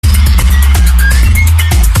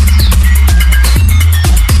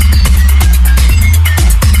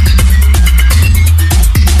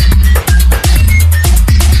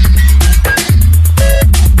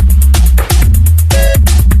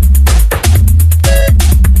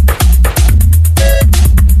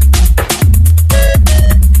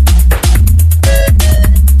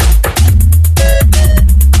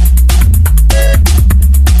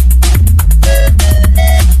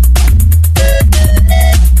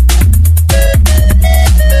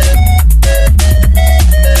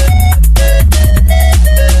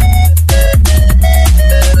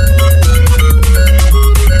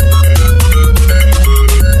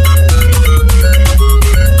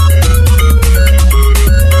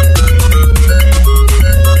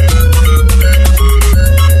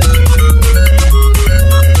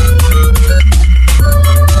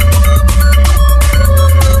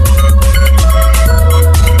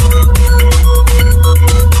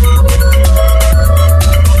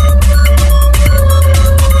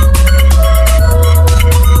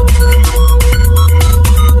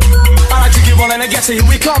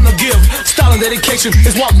come to give. Style and dedication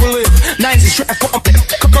is what we live. 90s transform it,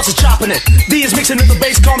 cause it's chopping it. D is mixing it, the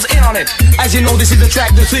bass comes in on it. As you know, this is the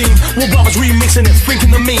track, the theme. We're brothers remixing it,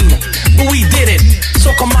 thinking the mean. But we did it,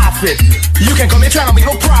 so come off it. You can come here trying to make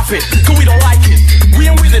no profit, cause we don't like it. We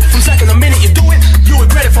ain't with it from second to minute you do it. You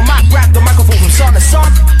regret it from my grab the microphone from sun to sun.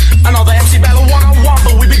 Another MC battle one-on-one,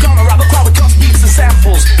 but we be gonna rob the crowd with cuts, beats and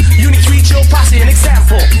samples. Unit 3 chill posse, an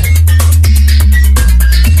example.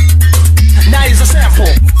 Now here's a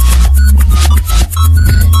sample.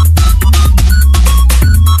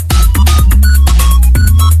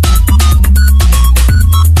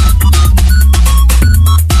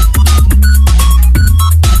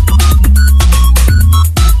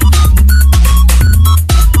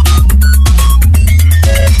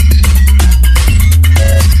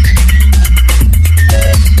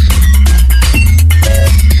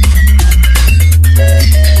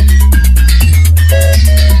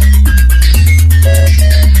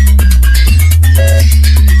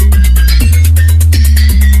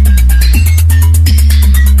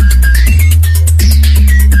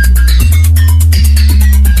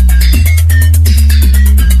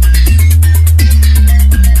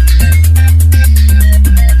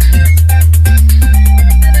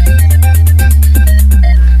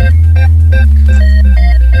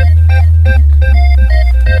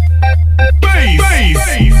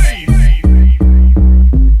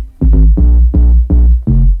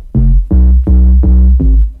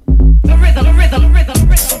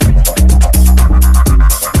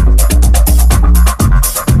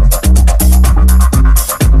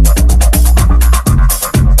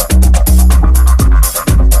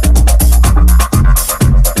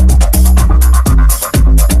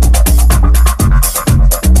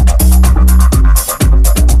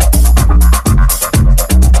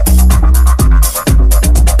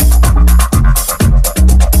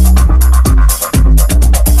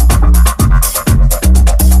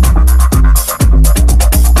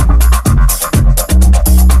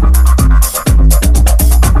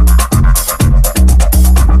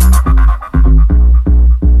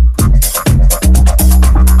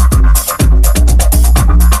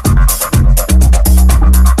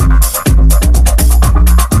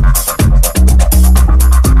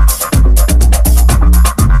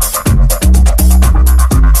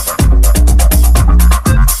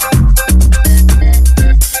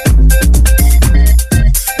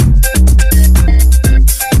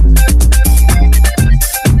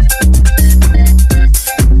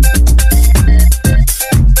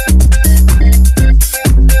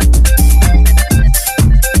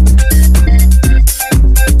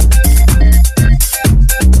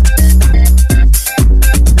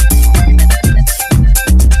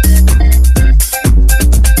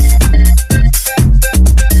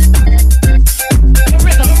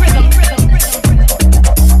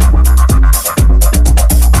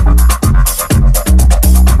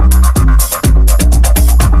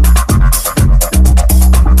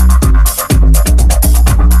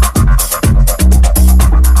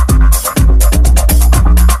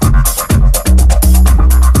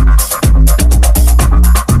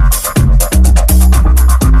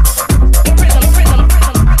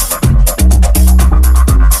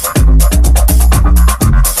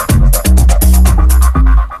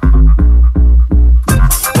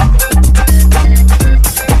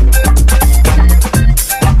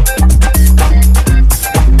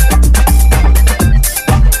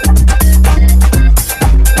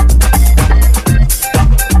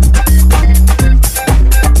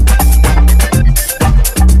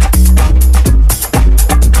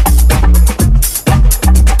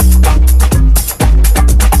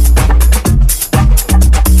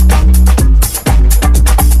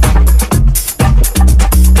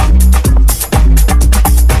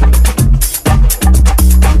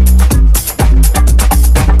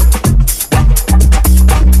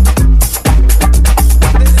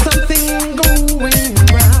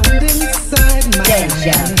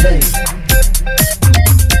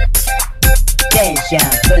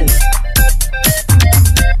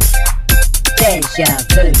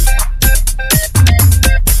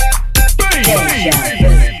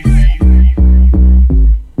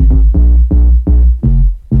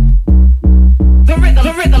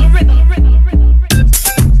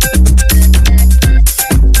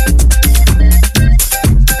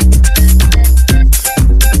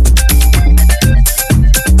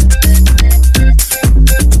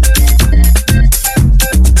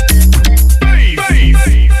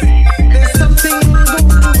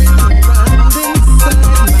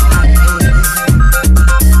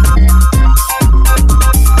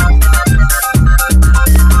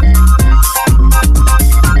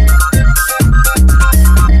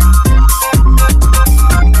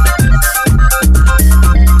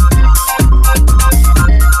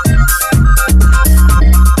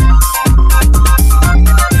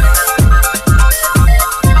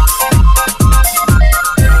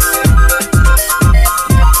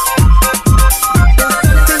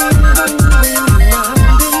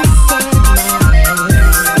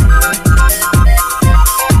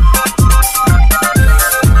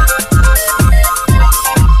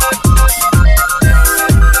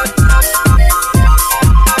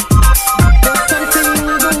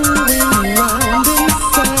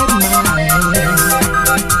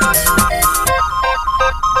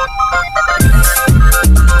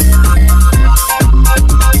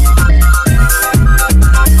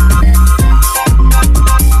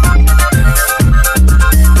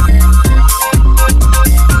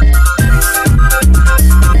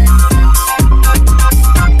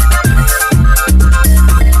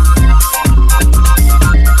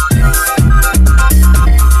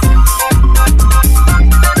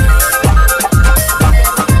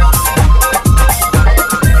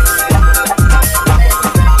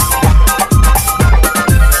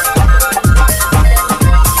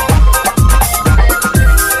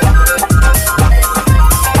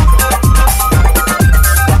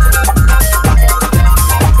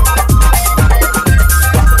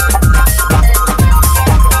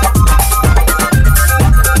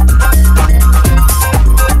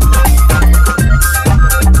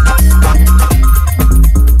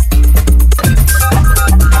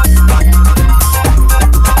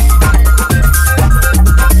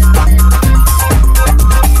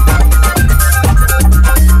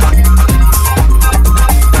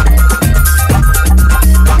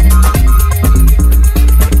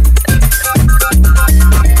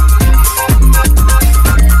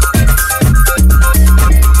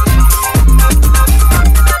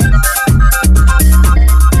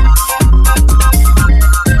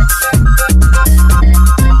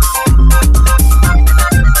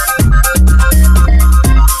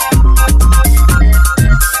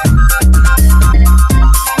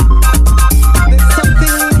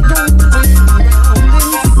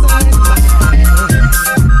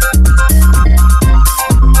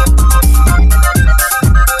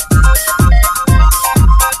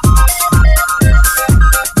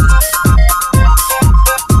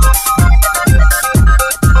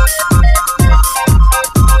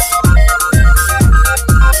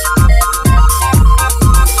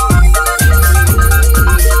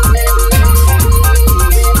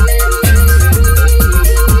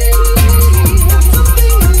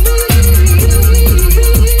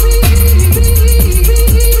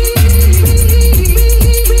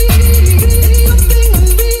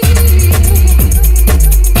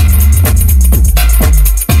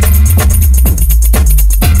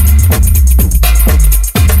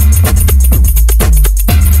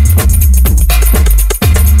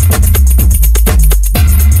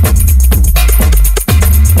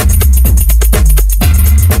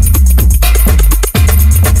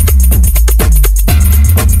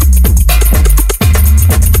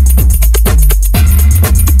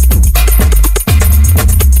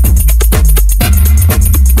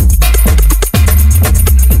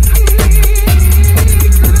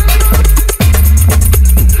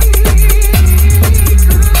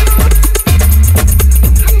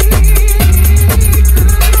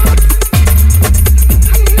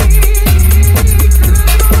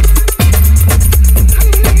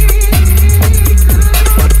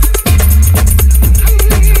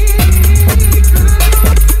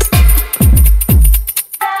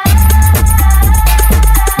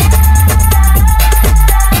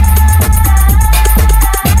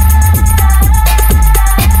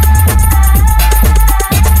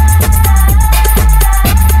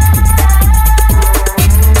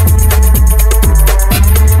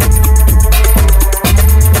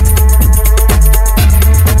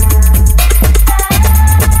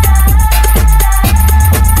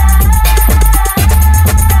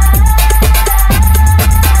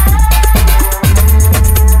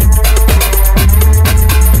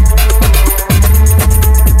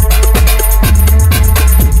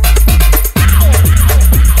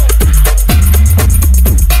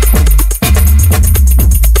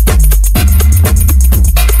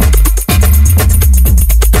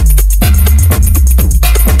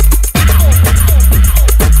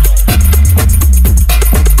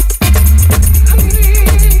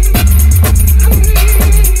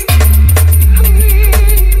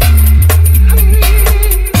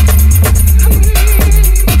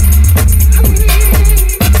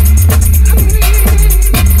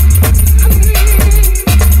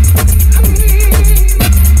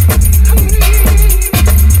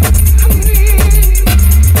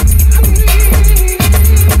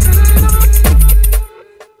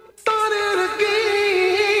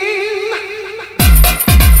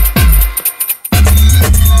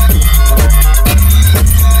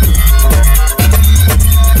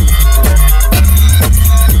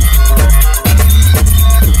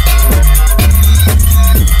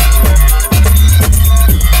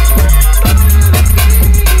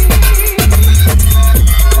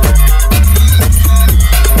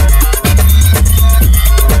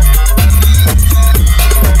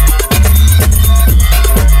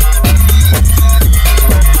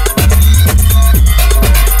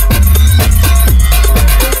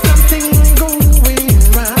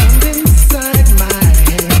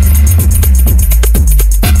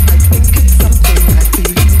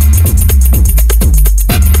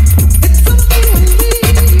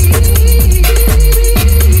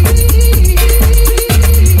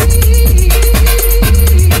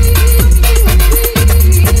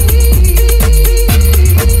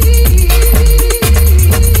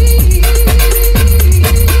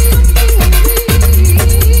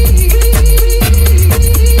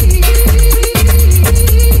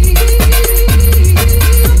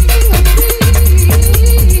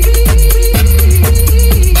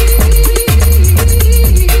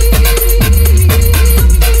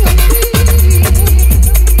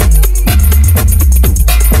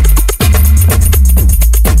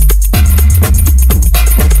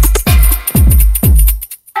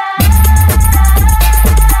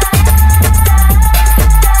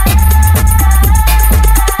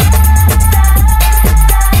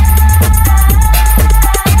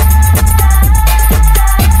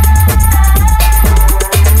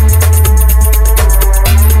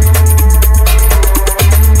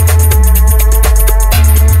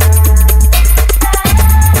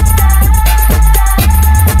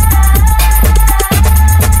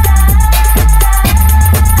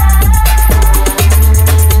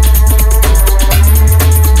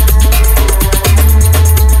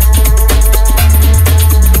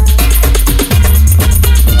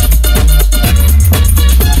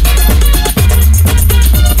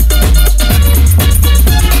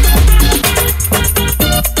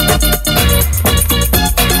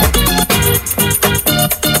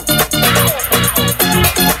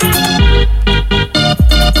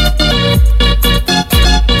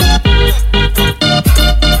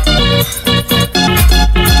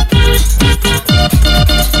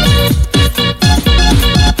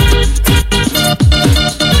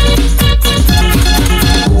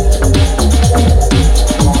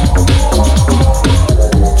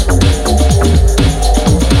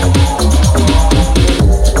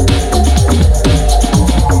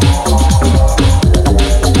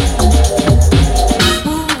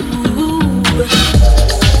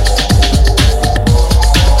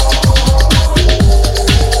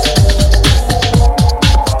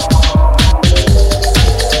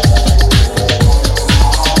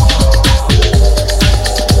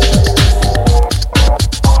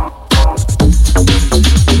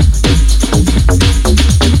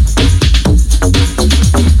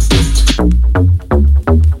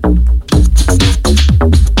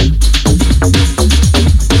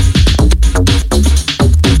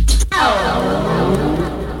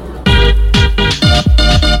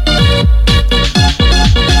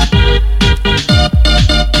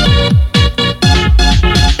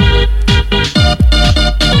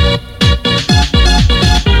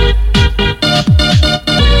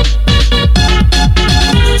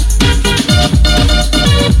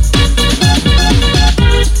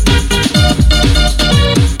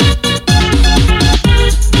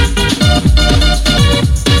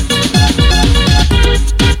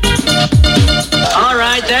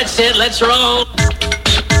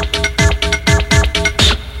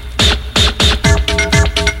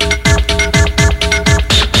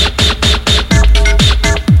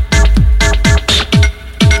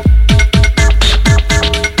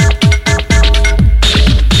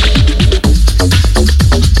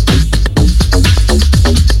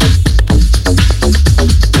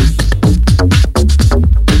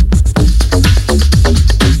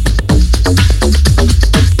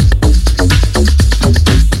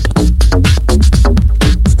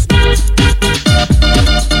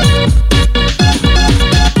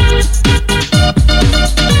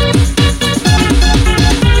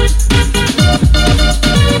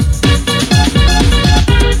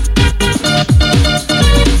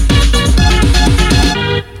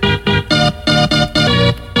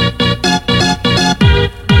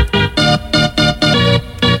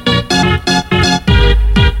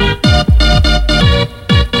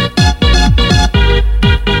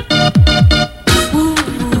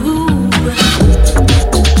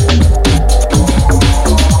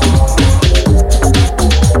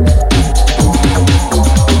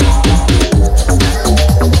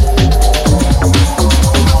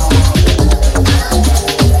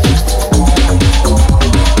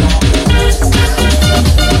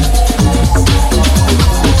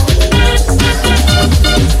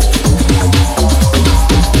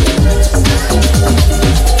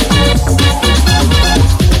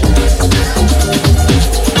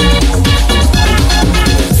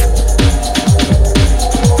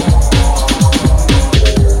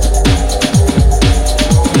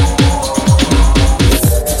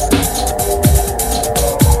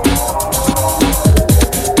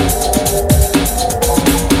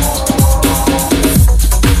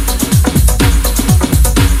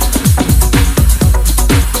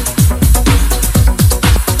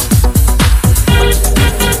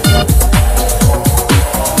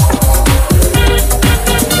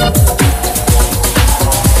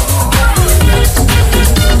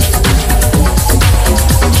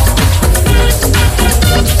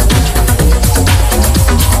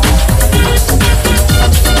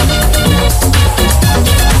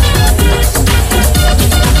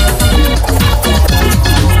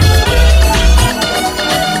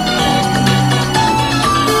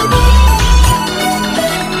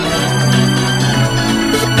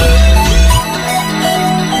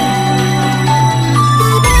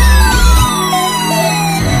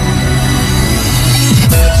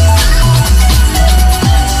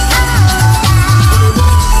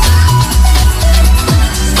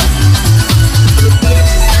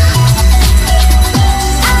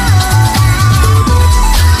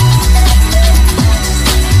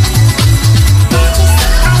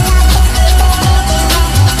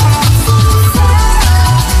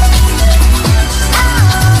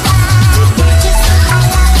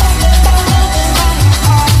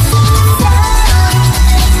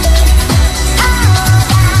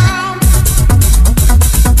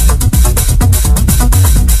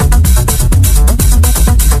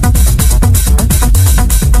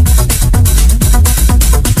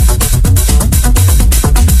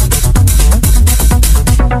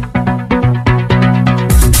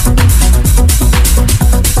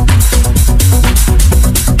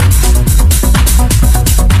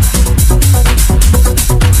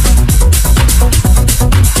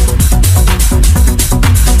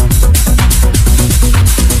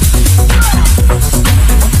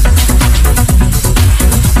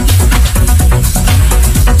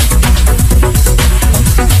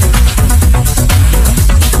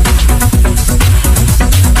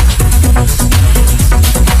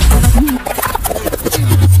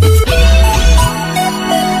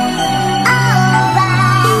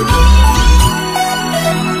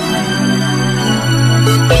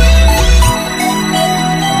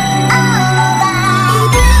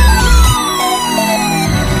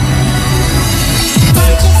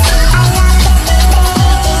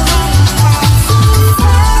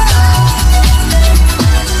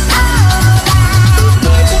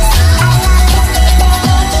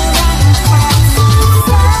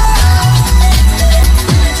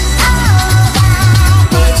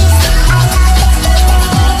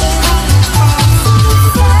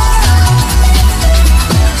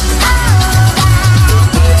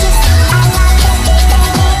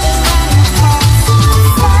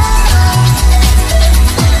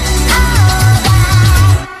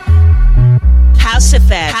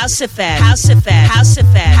 House Effect, House Effect, House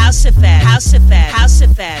Effect, House Effect, House Effect, House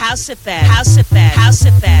Effect, House Effect, House Effect, House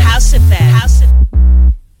Effect, House Effect, House Effect.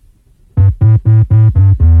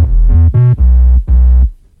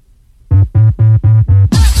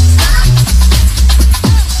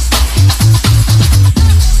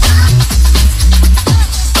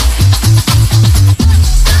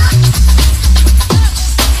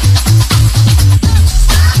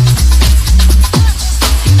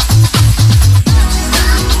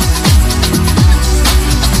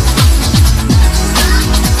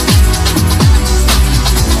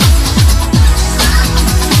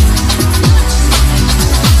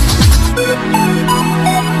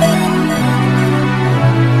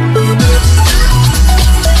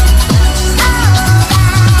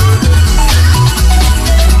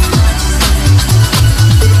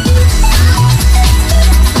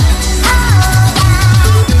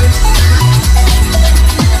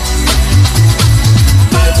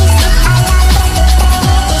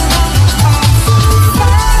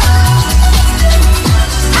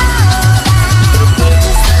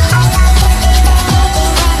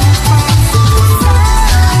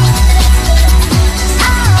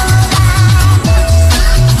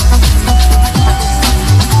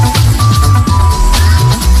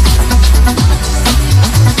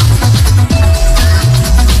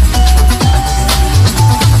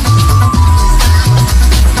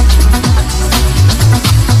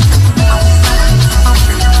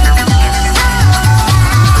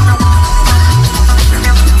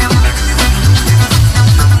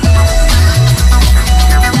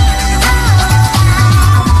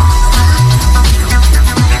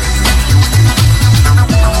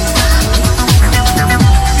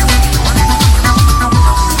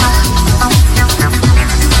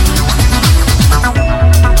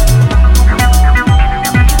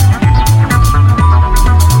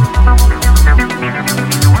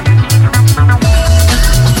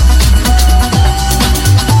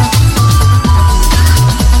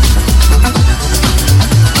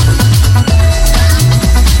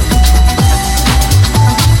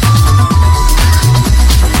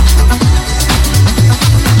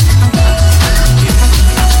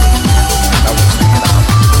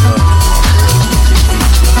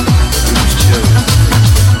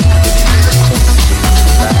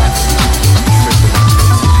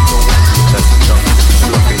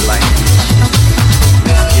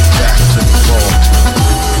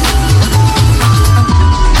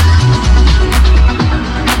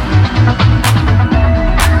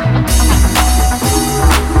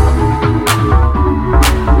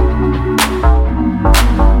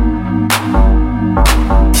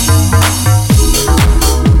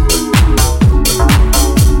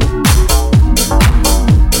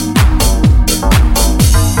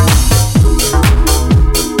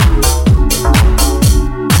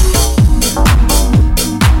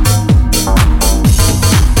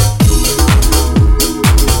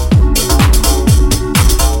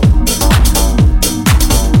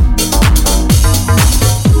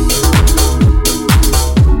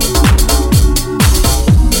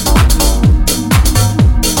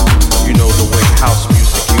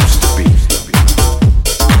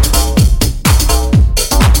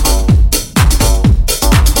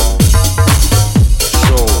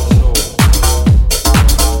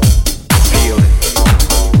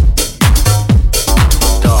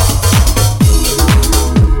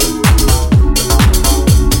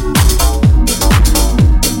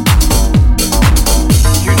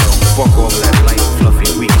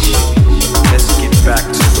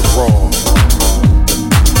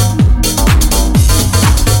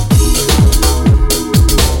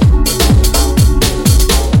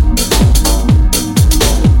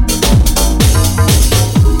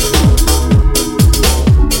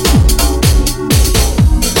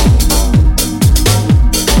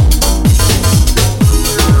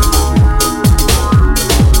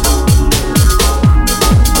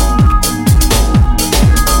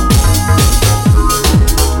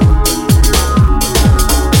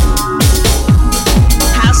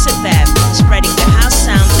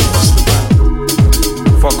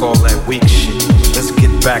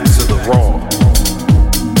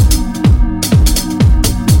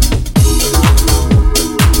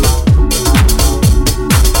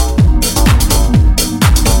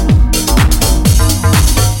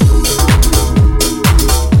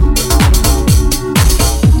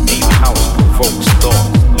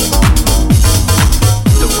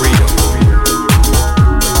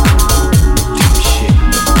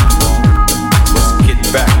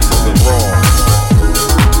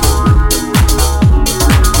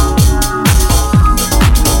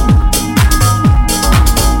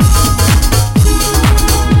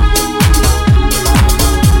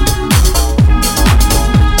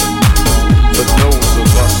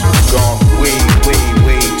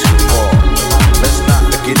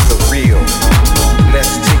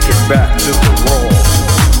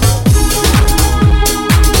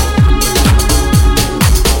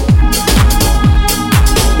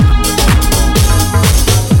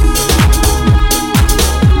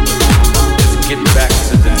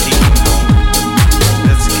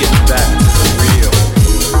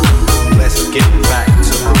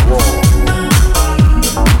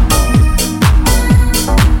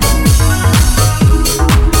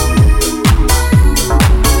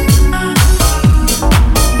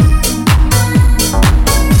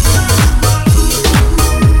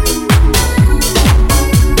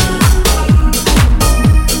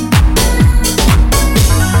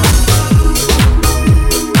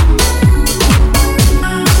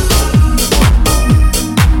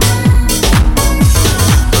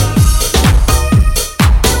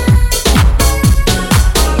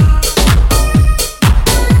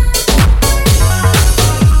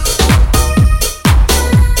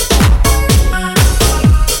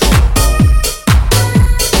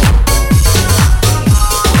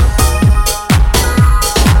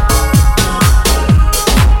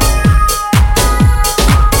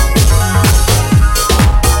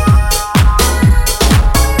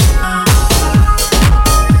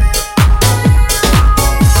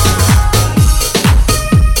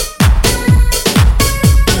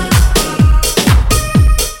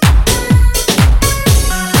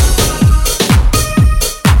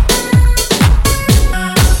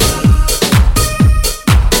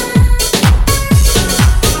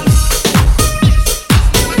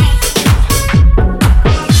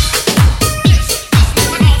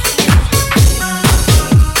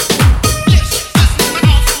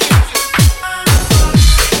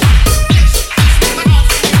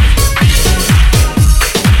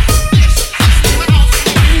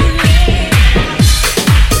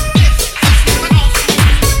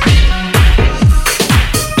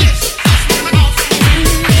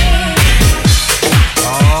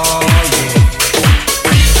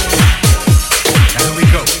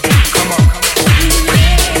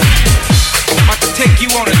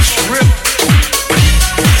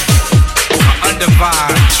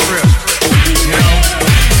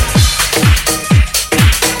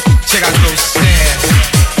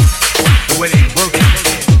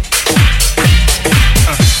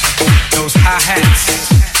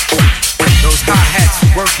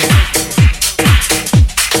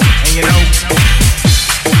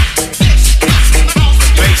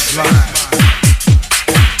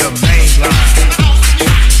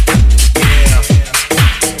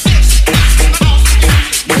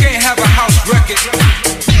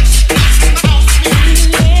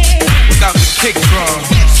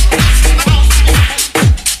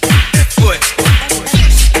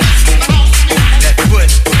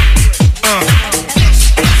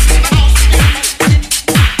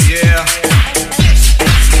 Yeah.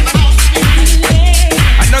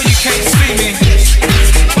 I know you can't see me,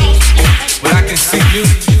 but I can see you.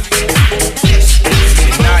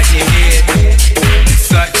 You're nodding your head and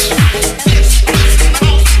such.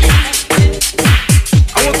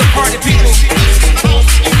 I want the party people to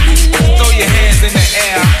throw your hands in the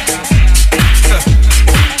air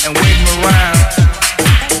and wave them around.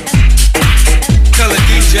 Tell a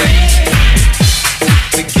DJ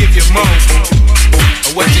to give you more of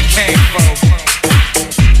what you came for.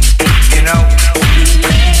 You know?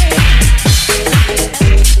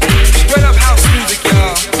 Straight up house music,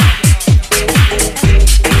 y'all.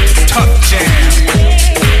 Tough Jam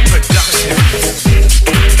Productions.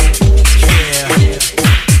 Yeah.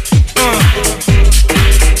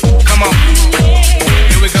 Come on.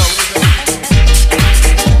 Here we go.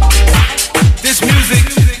 This music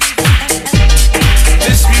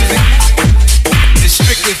is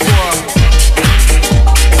strictly for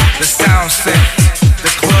the sound set, the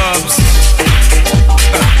clubs,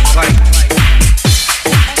 like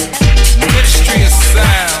Ministry of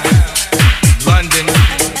Sound, London,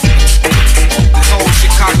 the whole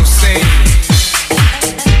Chicago scene,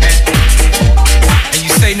 and you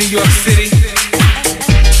say New York City,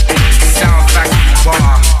 Sound Factory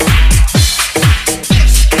Bar,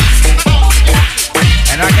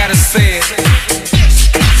 and I gotta say it.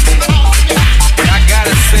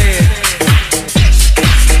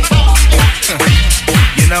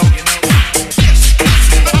 You know,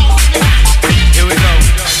 here we go.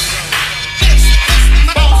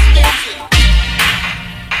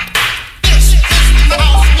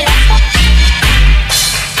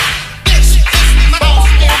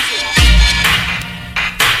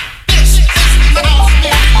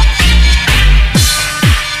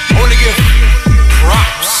 I want to give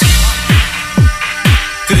props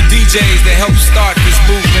to the DJs that helped start this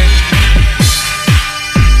movement.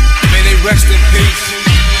 May they rest in peace.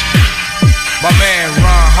 My man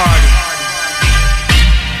Ron Hardy,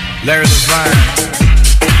 Larry Levine.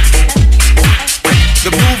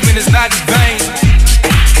 The movement is not in vain,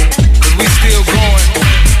 cause we still going,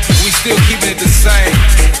 we still keeping it the same,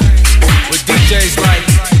 with DJs like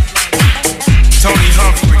Tony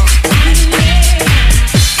Humphrey,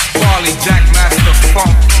 Farley Jackmaster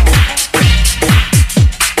Funk,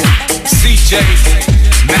 CJ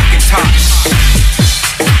McIntosh,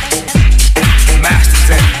 Masters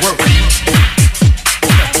at Work,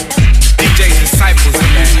 DJ Disciples in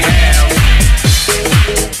the house,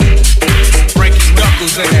 Breaking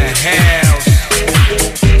Knuckles in the house,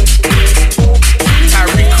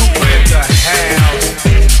 Tyree Cooper in the house,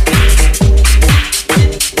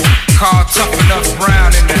 Carl Tough Enough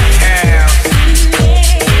Brown in the house,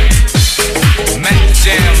 Matt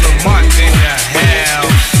Jam Lamont in the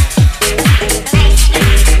house,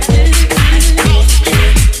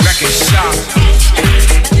 Record Shop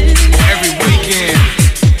every weekend,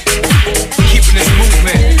 keeping this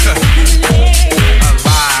movement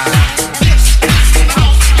alive.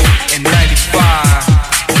 In 95,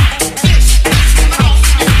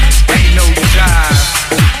 ain't no jive.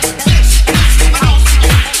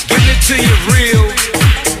 Giving it to you real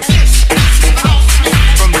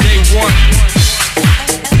from day one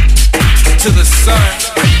to the sun,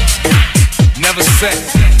 never set.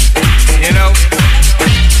 You know,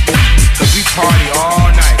 'cause we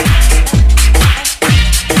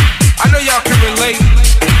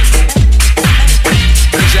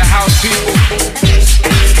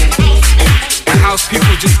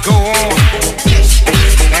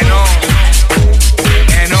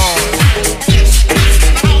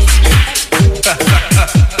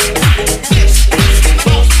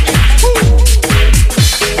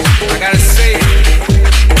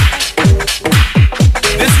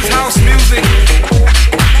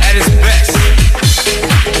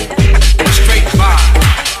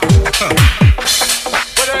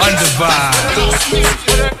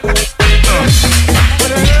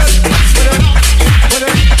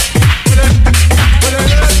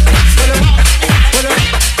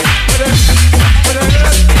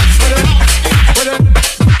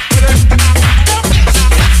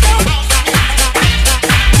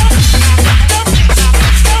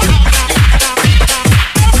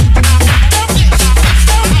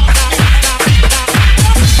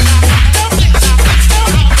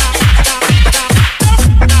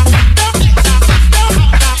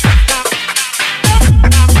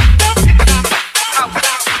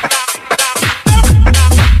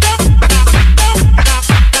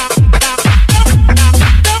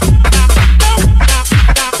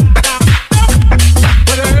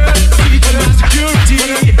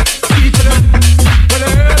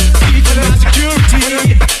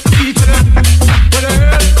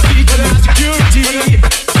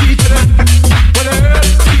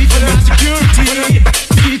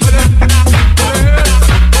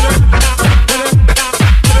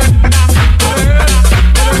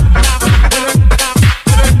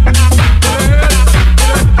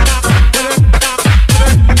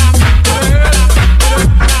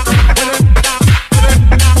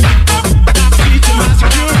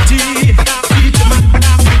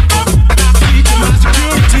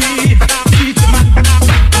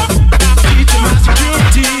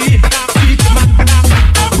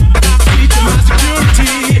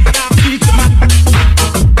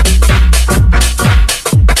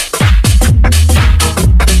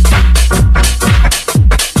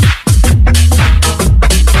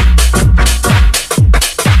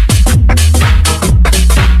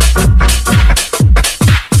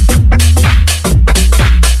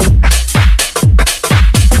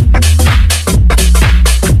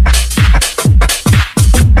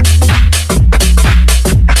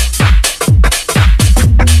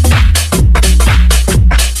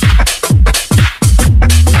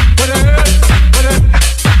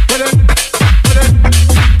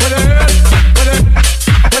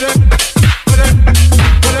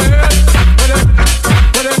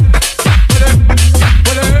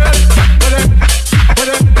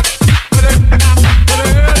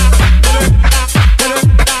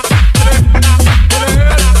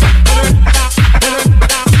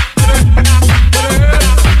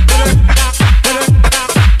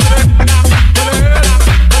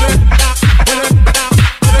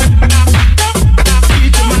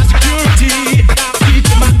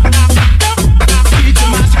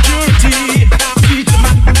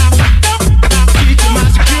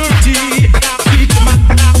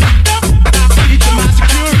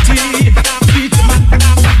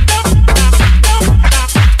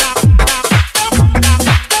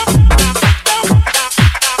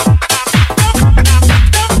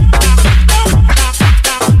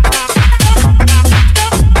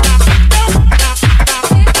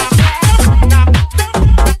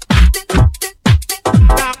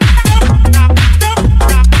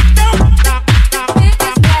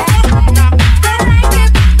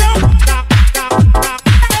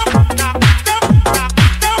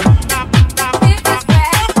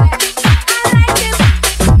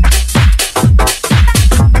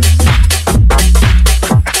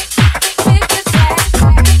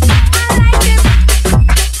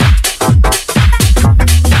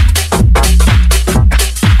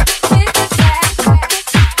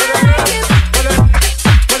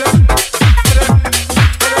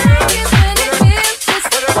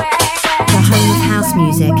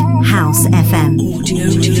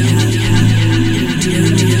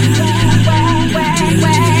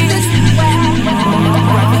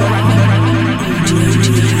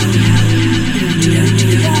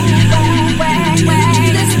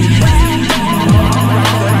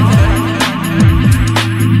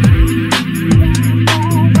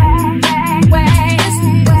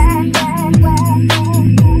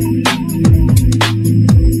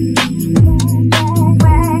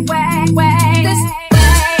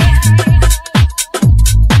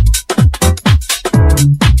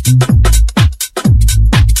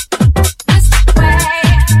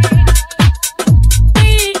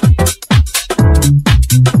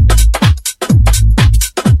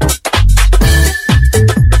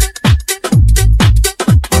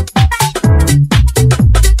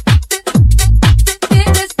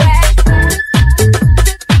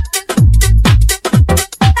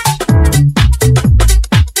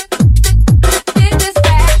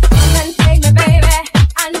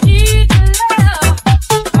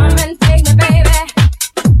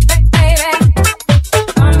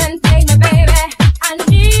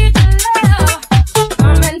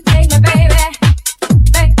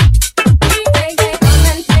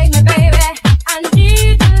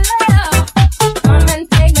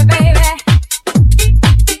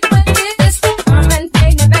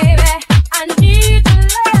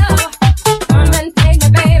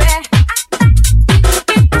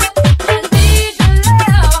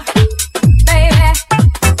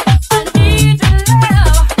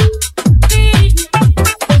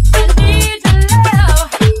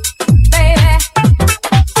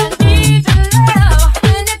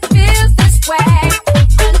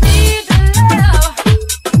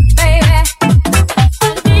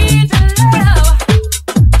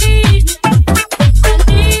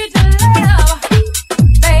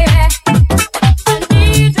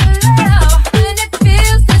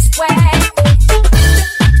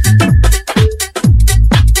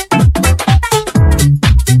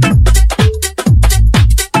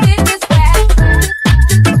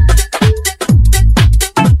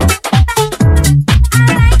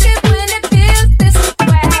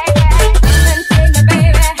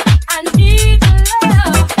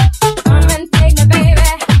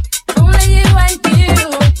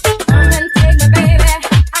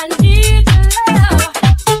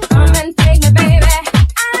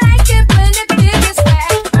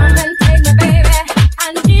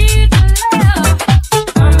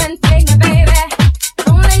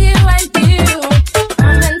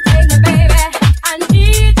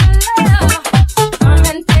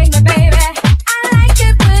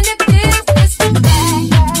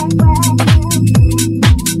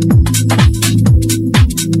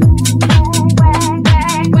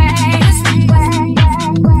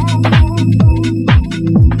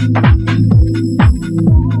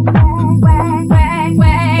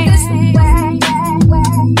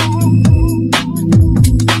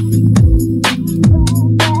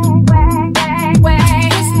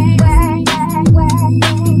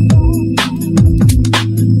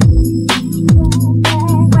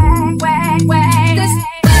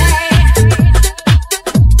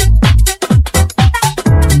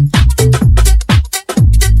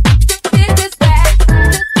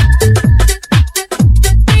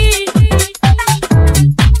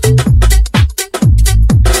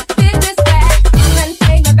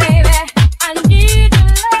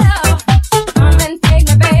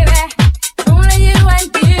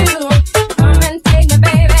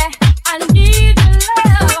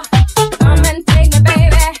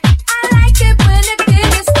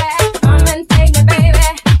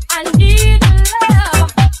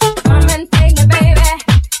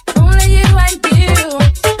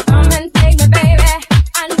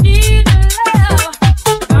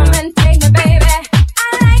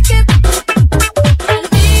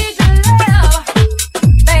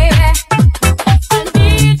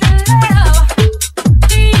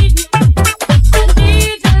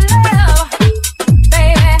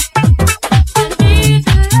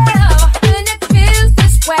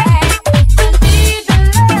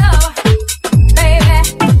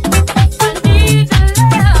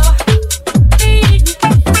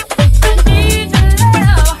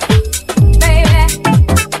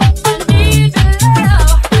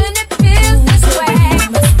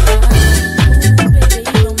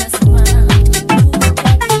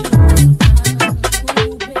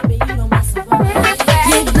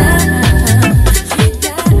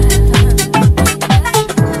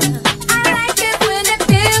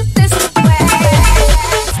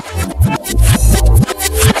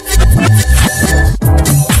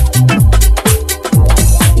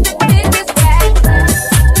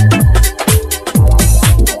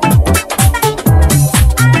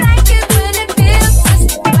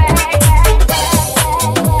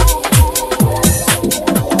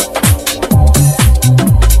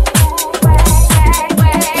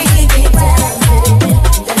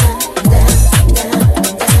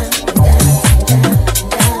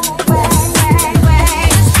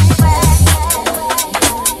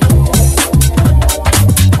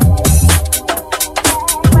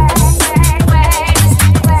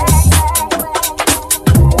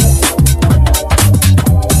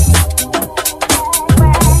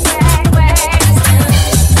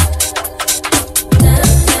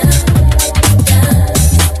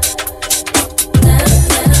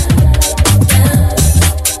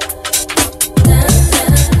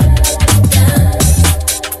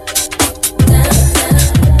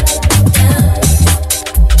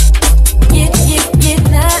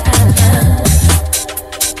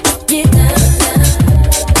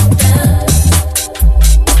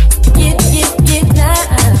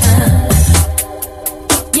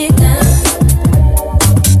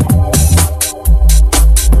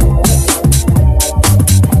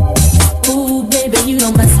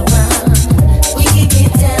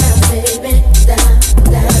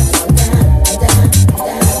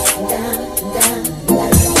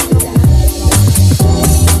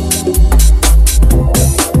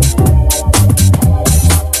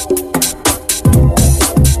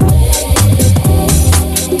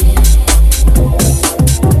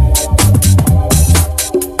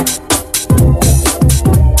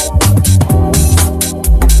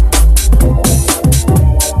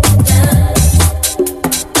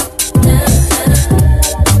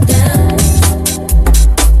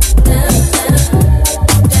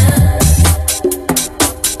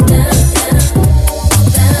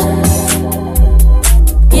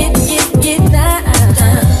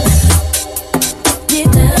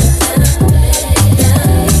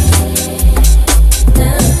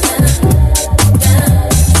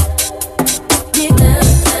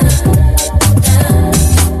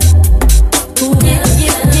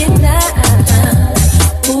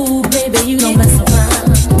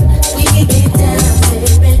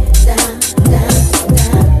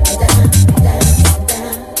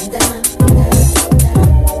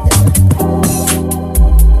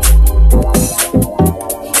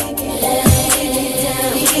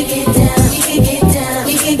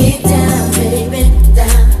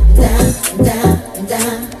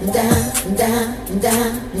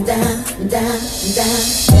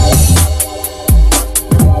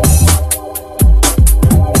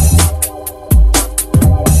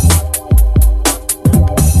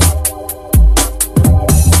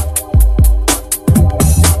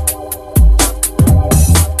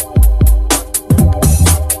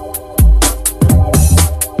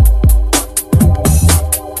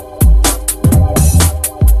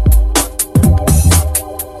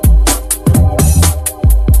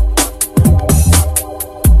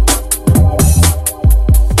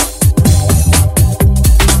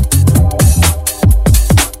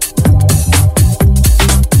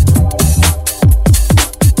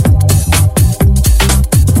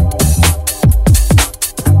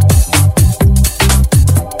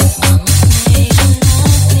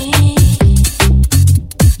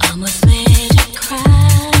One foot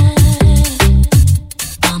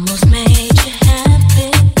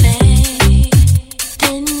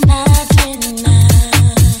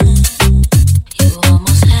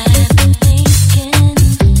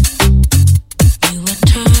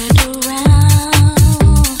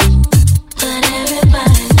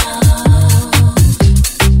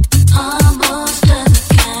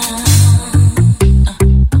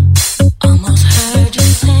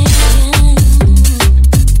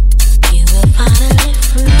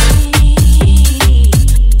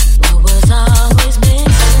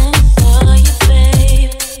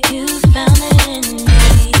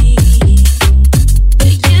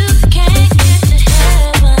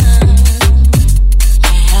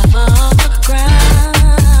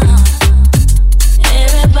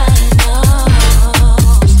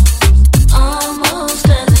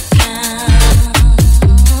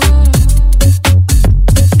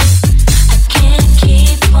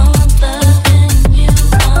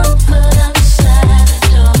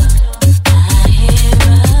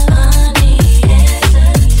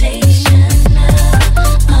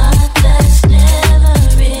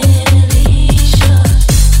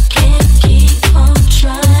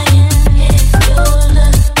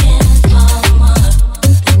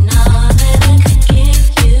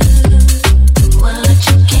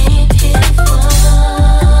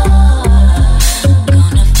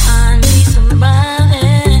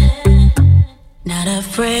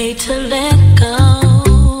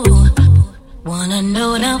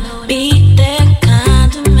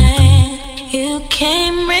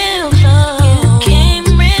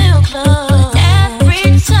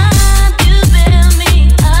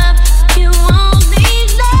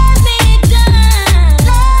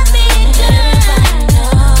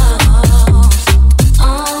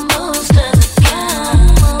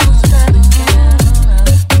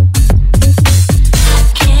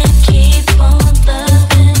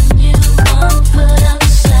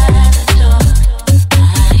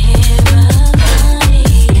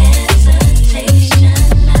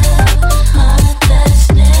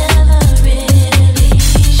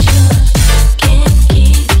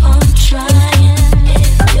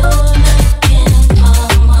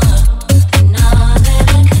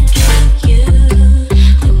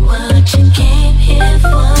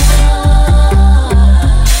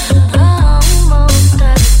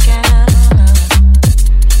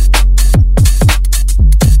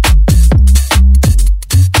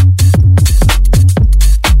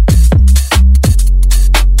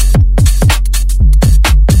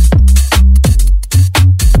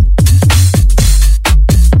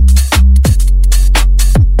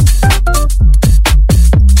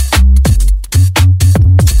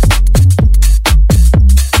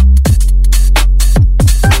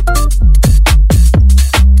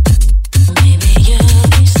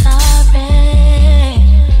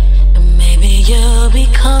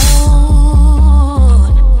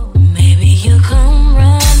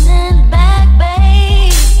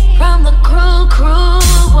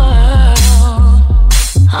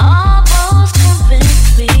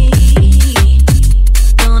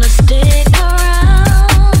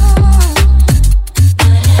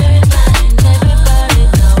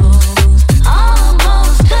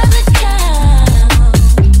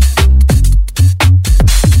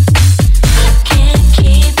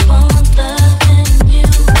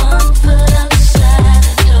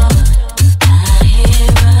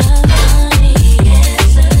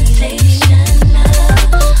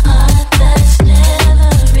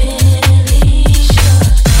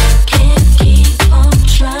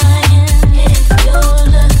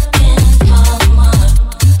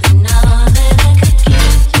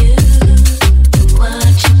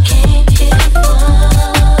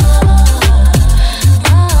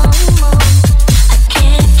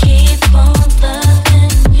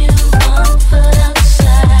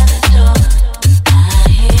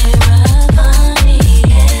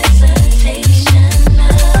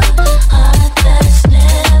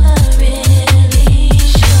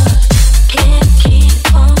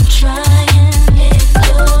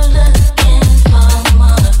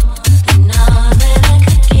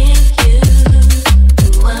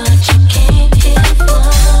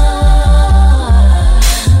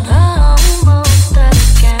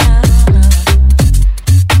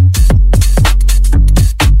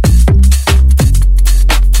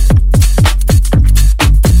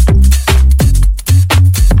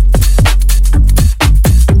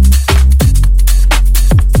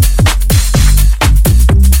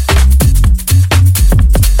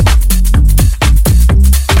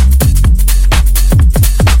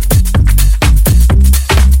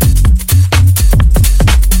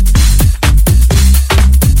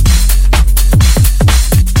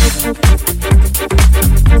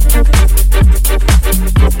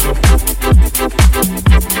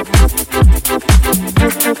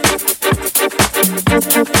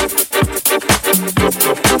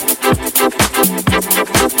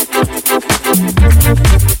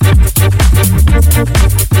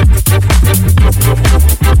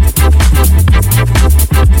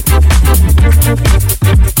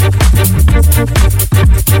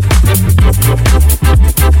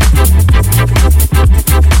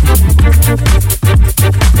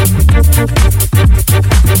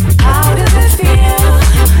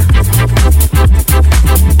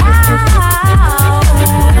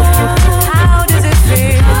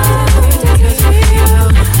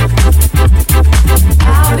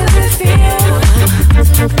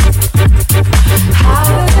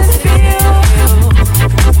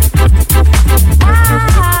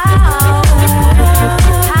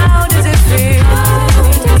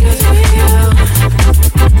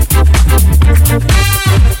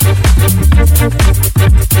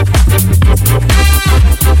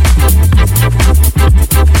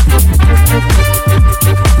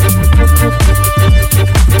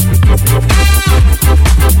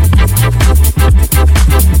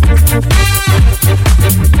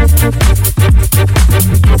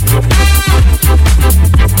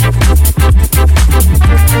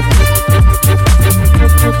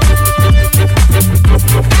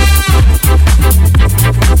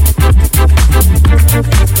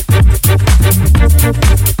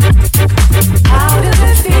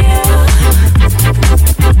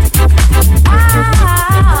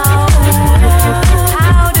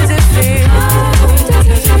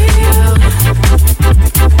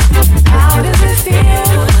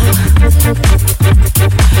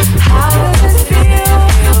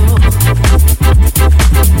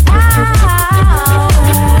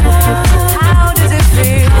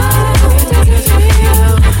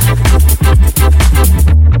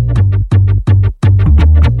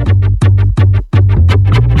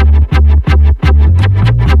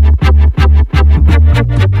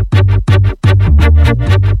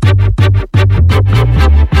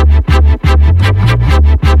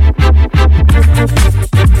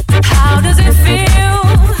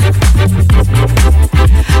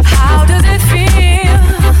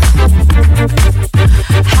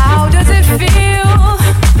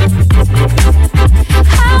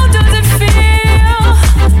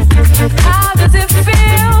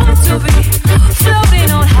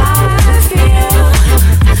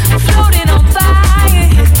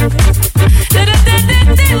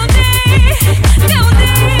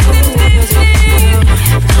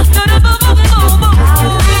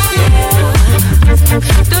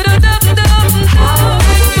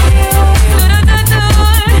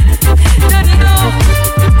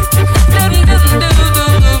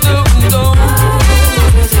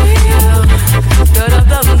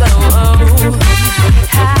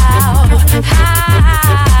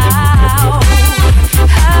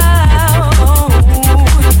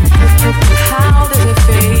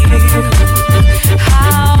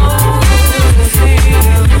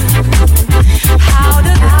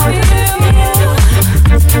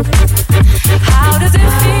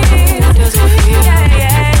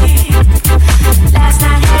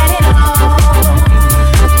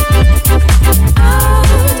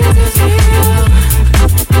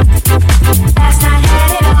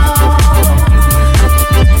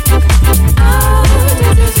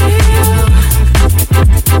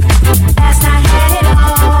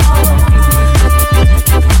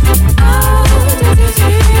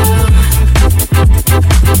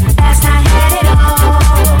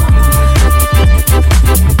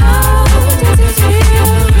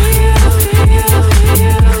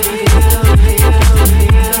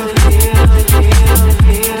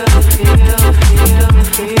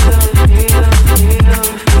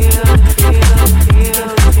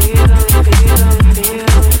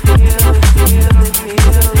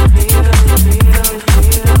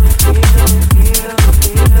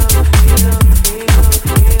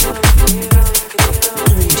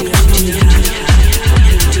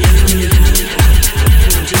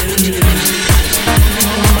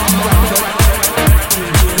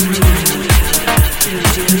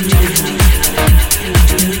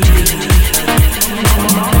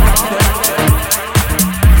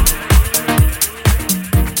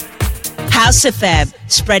House FM,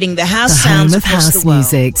 spreading the house the sounds home of across house the world.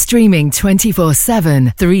 music, streaming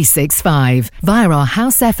 24/7, 365 via our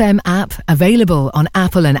House FM app, available on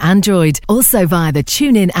Apple and Android, also via the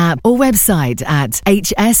TuneIn app or website at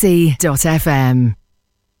hse.fm.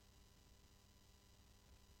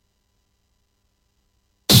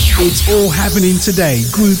 It's all happening today.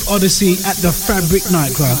 Groove Odyssey at the Fabric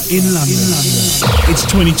nightclub in London. It's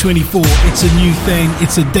 2024. It's a new thing.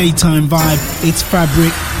 It's a daytime vibe. It's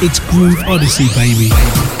Fabric. It's Groove Odyssey, baby.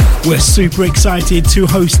 We're super excited to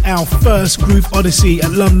host our first Groove Odyssey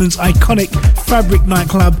at London's iconic Fabric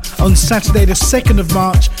nightclub on Saturday the 2nd of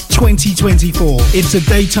March 2024. It's a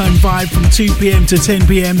daytime vibe from 2 p.m. to 10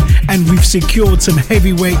 p.m. and we've secured some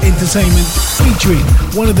heavyweight entertainment featuring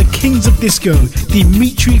one of the kings of disco,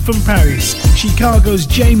 Dimitri from Paris, Chicago's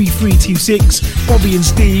Jamie 326, Bobby and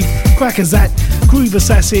Steve, Crackazat, Groove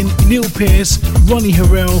Assassin, Neil Pierce, Ronnie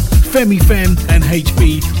Harrell, Femi Fem and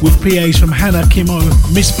HB, with PAs from Hannah Kimo,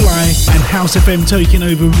 Miss Fly and House FM taking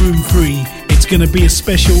over Room 3. It's going to be a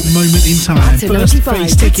special moment in time. First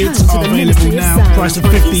phase tickets are available now. Price of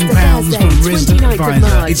 £15 from Resident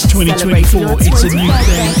Advisor. It's 2024. It's a new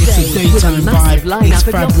thing. It's a daytime vibe. It's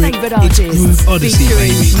Fabric. It's Groove Odyssey,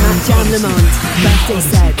 baby. Jam Lamont, Birthday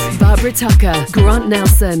Set, Barbara Tucker, Grant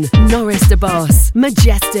Nelson, Norris DeBoss,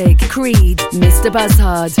 Majestic, Creed, Mr.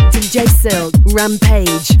 Buzzhard, DJ Silk,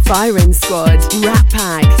 Rampage, Firing Squad, Rat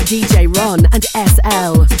Pack, DJ Ron and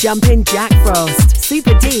SL, Jumpin' Jack Frost,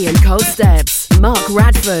 Super D and Cold Steps, Mark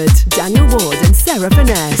Radford, Daniel Ward and Sarah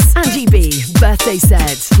Finesse, Angie B, Birthday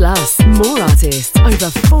Set, plus more artists, over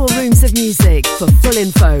 4 rooms of music. For full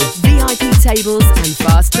info, VIP tables and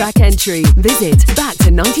fast track entry, visit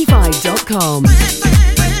backto95.com.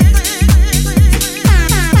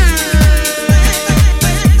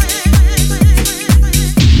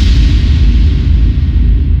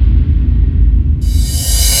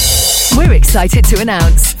 We're excited to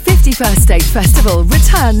announce 51st State Festival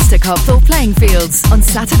returns to Copthall Playing Fields on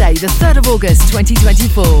Saturday the 3rd of August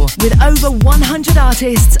 2024 with over 100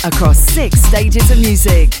 artists across 6 stages of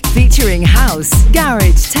music featuring house,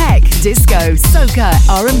 garage, tech, disco, soca,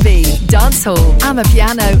 R&B, dancehall,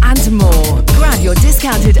 amapiano and more. Grab your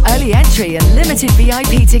discounted early entry and limited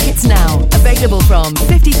VIP tickets now. Available from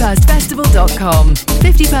 51stfestival.com.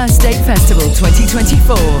 51st State Festival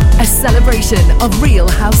 2024, a celebration of real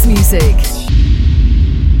house music.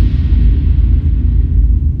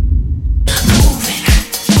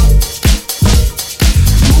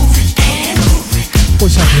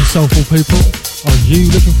 What's happening, soulful people? Are you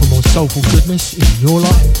looking for more soulful goodness in your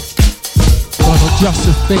life? Well, I've got just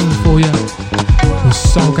a thing for you. The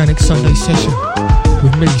Soul Organic Sunday session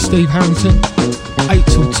with me, Steve Harrington, 8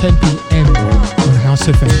 till 10 p.m. on House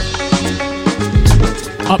FM.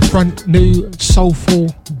 Up front, new soulful,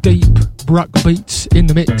 deep bruck beats in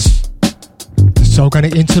the mix. The Soul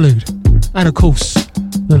Organic interlude. And of course,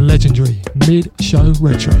 the legendary mid-show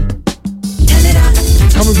retro.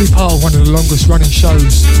 Come and be part of one of the longest running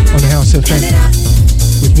shows on the House FM.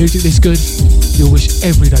 With music this good, you'll wish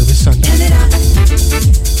every day was Sunday.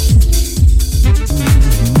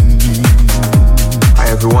 Hi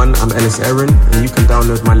everyone, I'm Ellis Aaron, and you can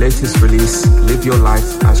download my latest release, Live Your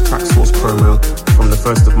Life, as Tracksource promo from the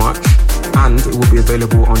 1st of March, and it will be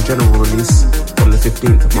available on general release from the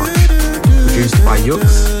 15th of March. Produced by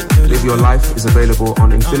Yux, Live Your Life is available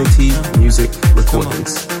on Infinity Music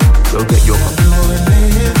Recordings. Go get your copy.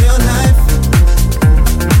 Live your life.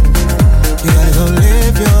 You gotta go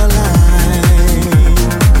live your life.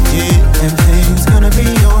 Yeah, everything's gonna be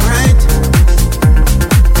alright.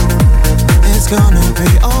 It's gonna be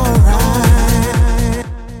alright.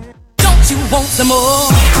 Don't you want some more?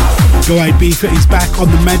 Go Ibiza is back on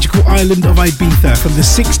the magical island of Ibiza from the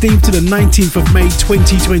 16th to the 19th of May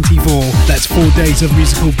 2024. That's 4 days of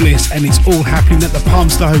musical bliss, and it's all happening at the Palm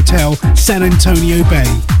Star Hotel, San Antonio Bay.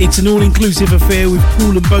 It's an all-inclusive affair with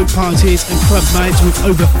pool and boat parties and club nights with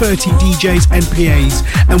over 30 DJs and PAs.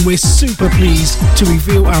 And we're super pleased to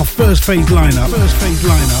reveal our first phase lineup.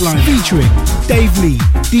 Featuring Dave Lee,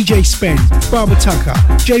 DJ Spen, Barbara Tucker,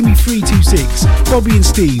 Jamie 326, Bobby and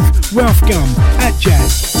Steve, Ralph Gum, At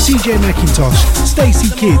Jazz, CJ McIntosh, Stacey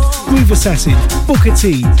Kidd, Groove Assassin, Booker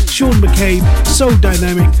T, Sean McCabe, Soul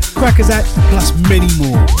Dynamic, Crackazat, plus many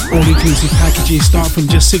more. All-inclusive packages start from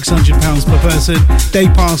just £600 per person. Day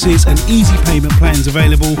passes and easy payment plans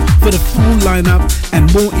available. For the full lineup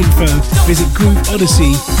and more info, visit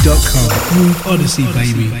GrooveOdyssey.com. Groove Odyssey,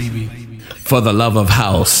 baby. For the love of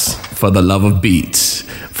house, for the love of beats,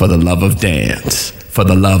 for the love of dance, for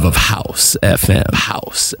the love of House FM,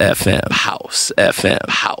 House FM, House FM,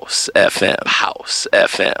 House FM, House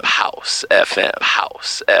FM, House FM,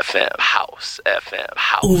 House FM, House FM,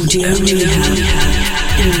 House. Audio Rehab,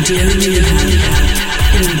 Audio Rehab,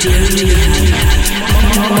 Audio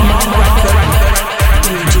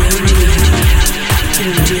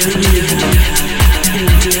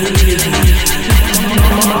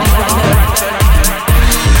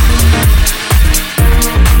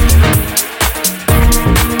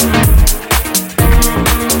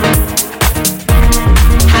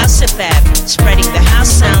House FM, spreading the house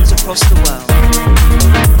sounds across the world.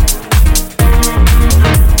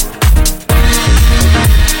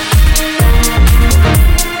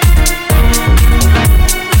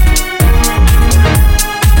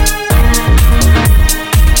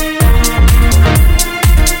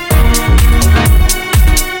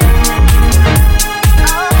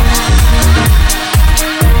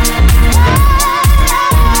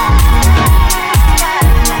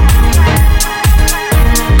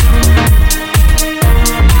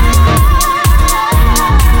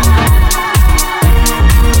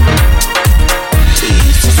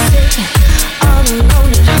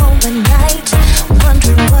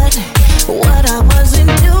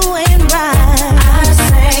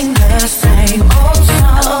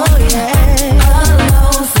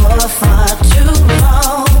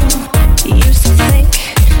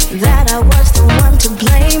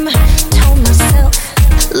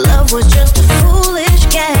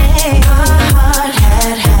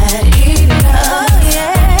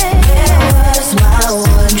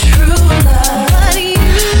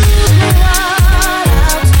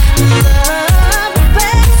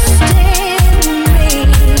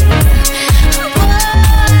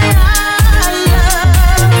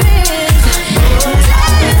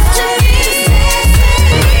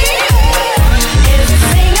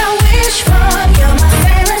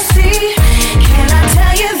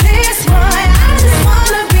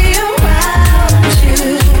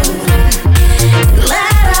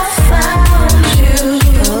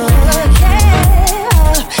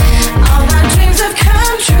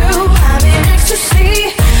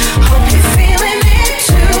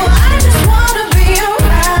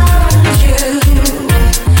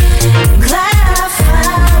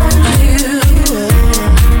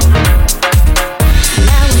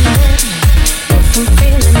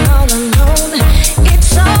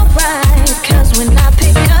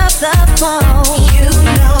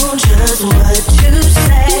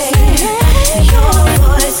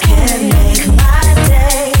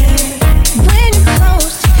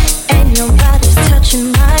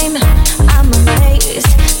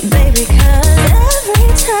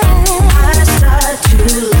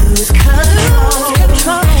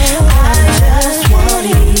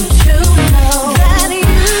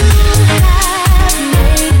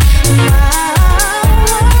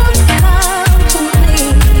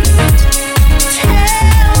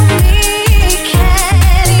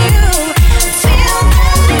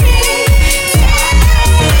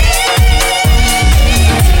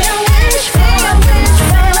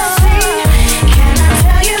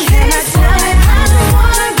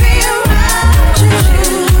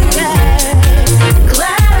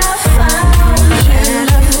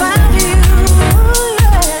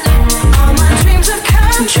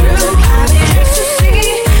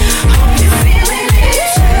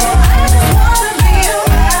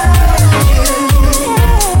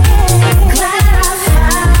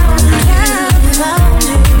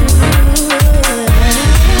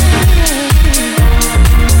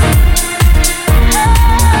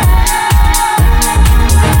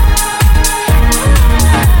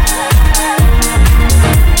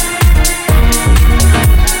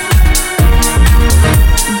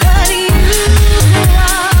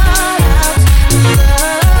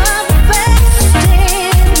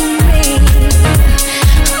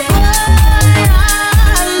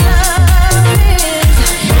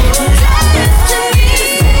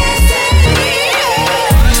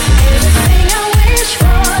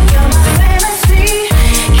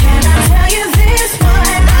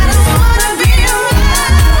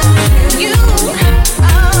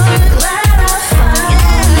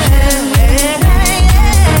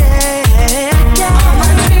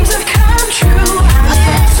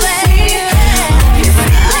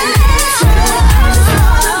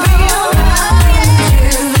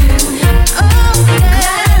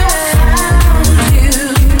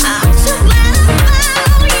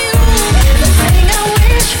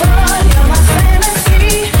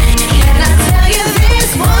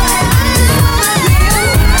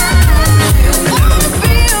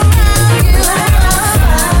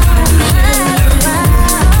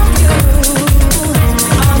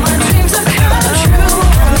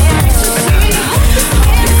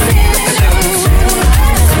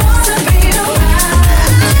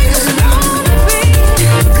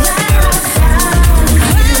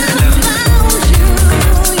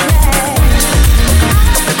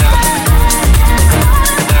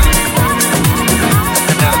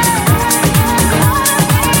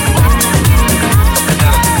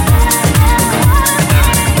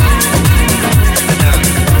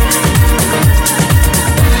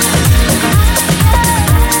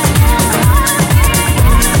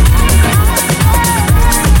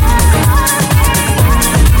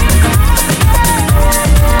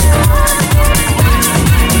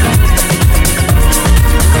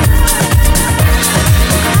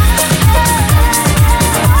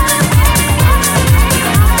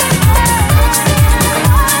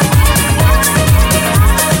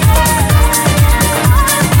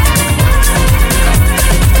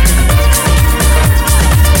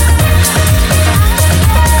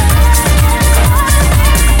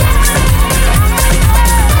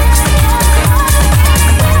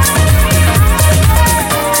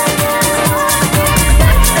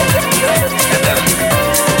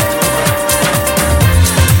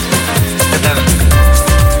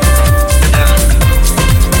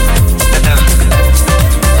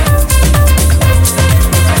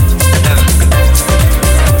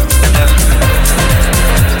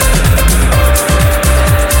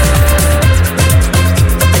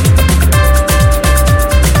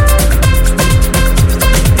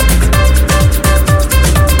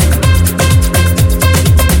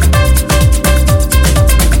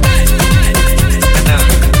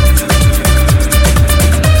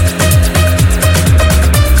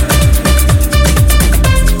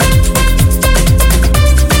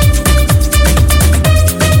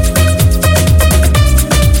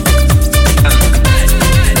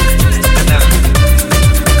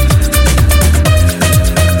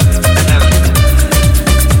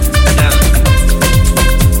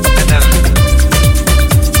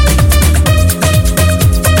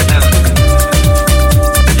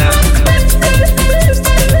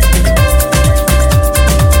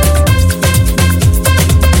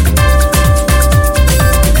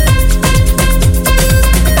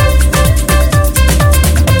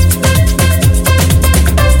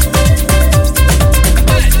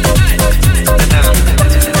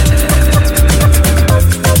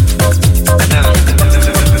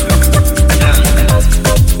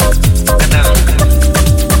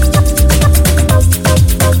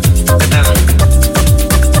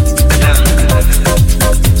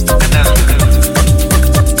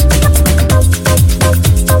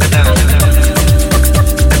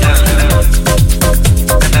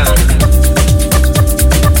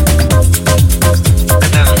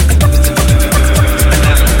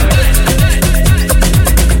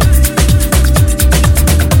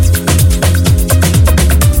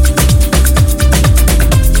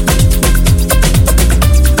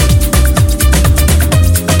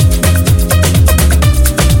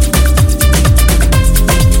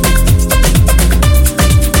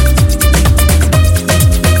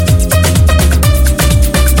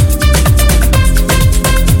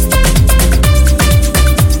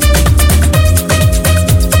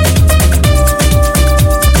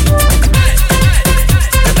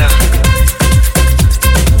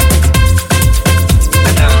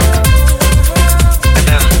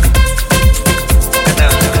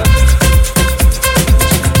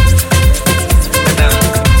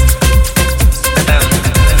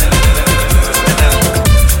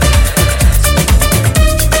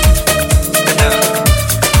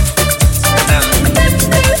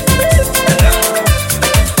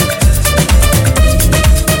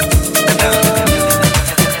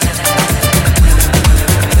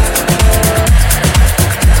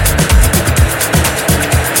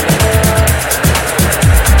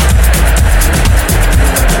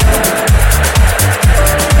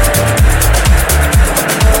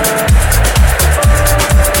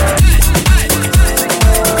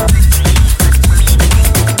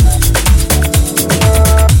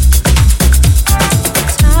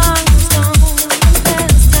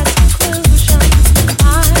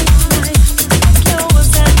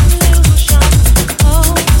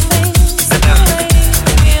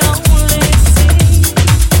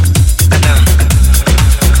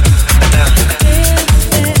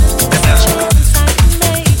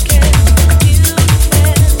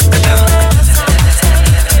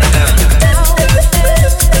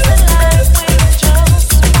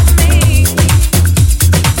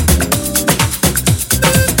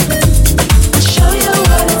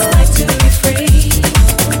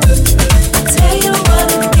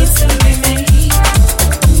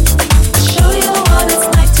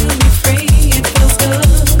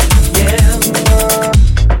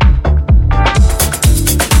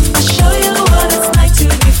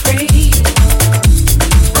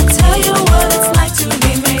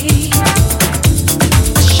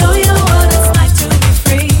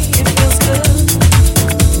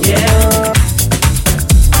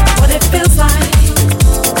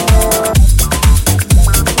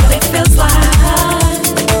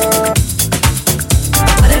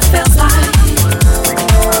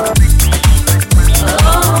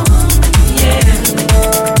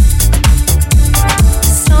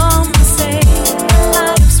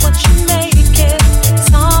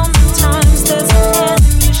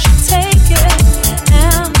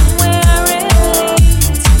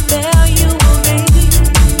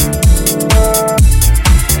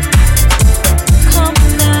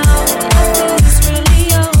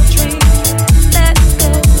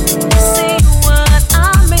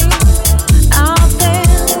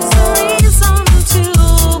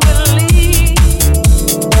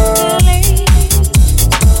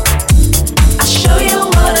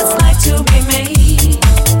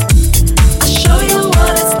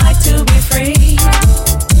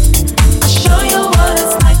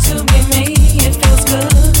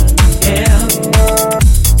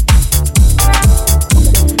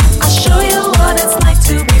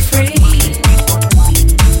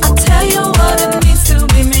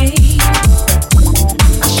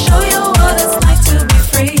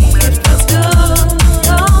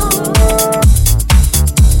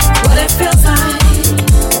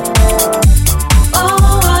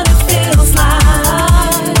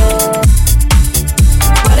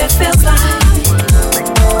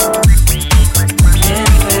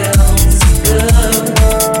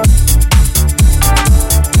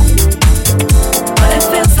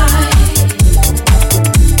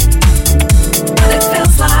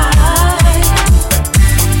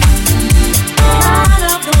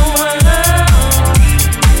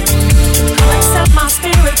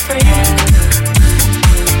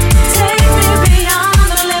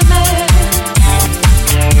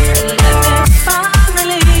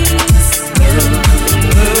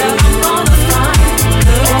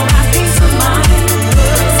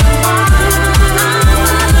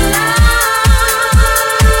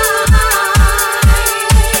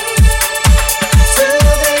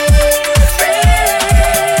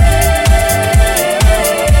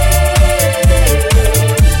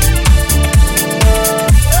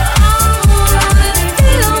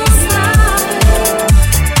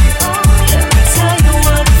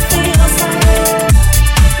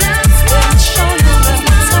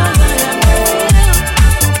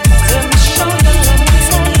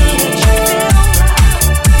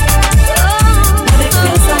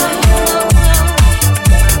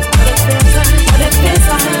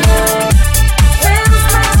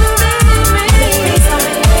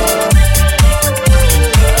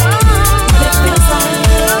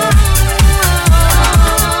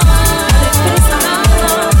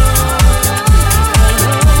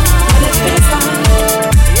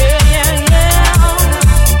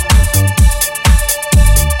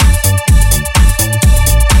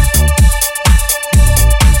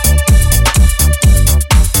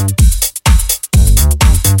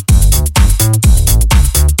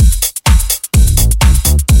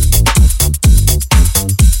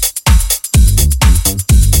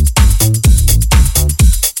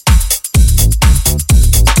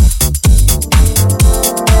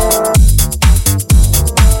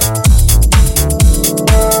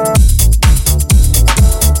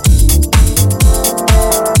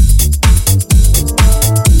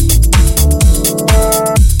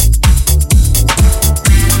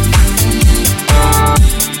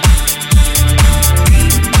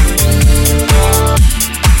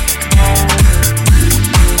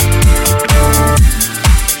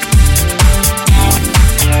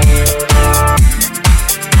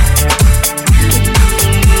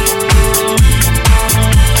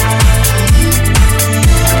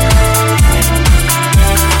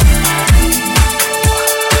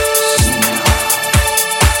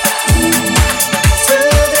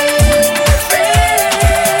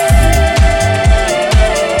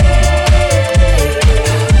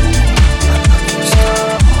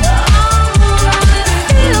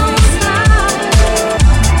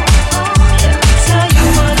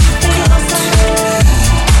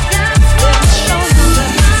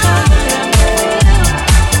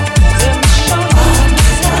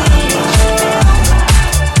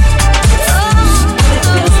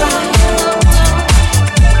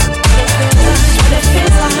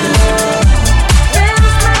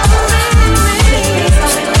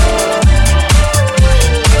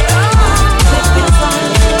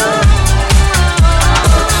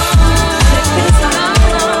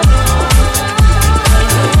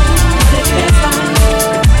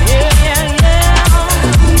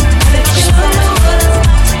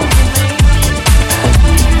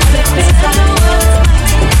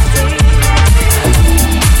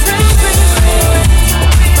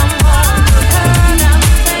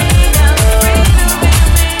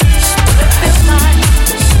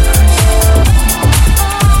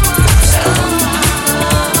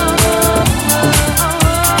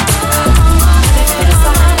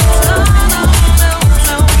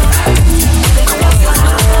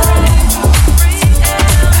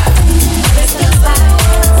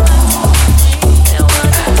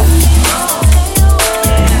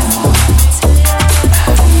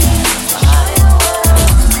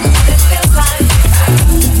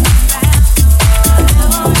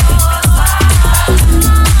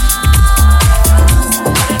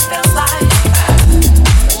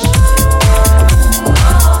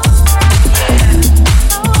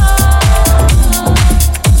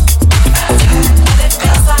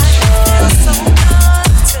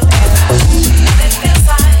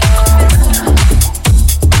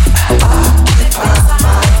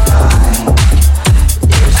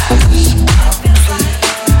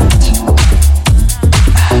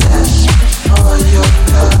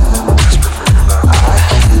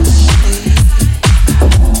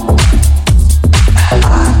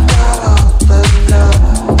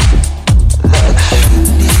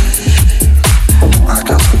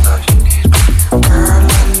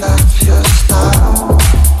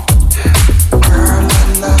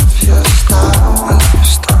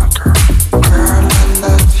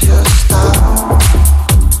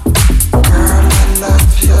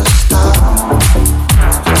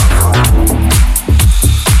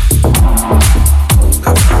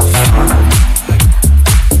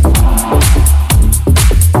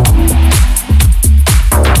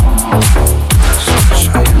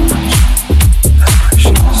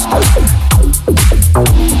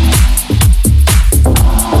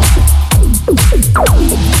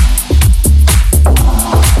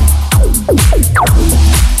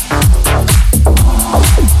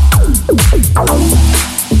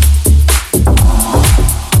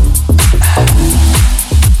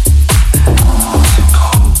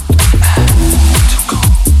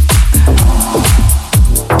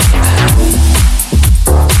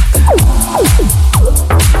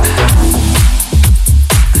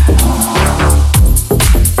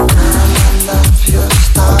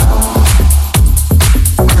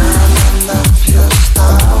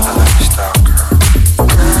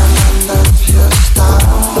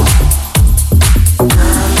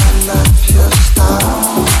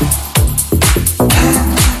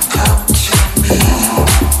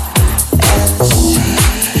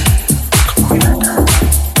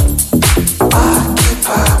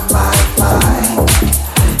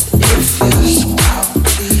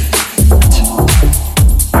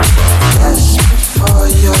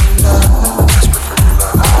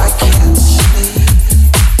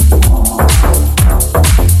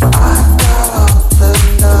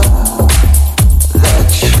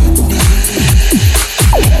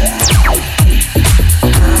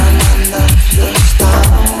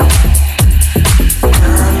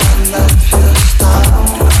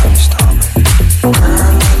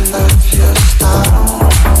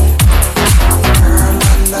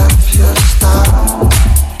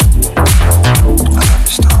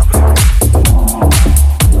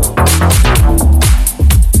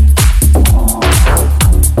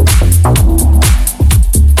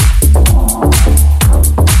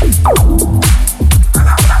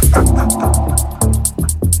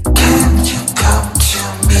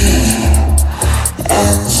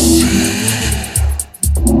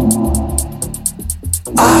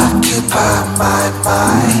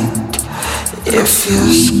 mind. It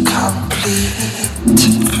feels complete.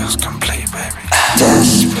 It feels complete, baby.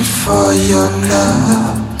 Desperate for your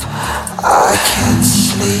love. I can't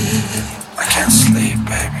sleep. I can't sleep,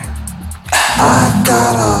 baby. I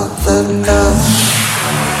got all the love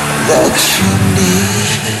that you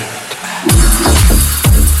need.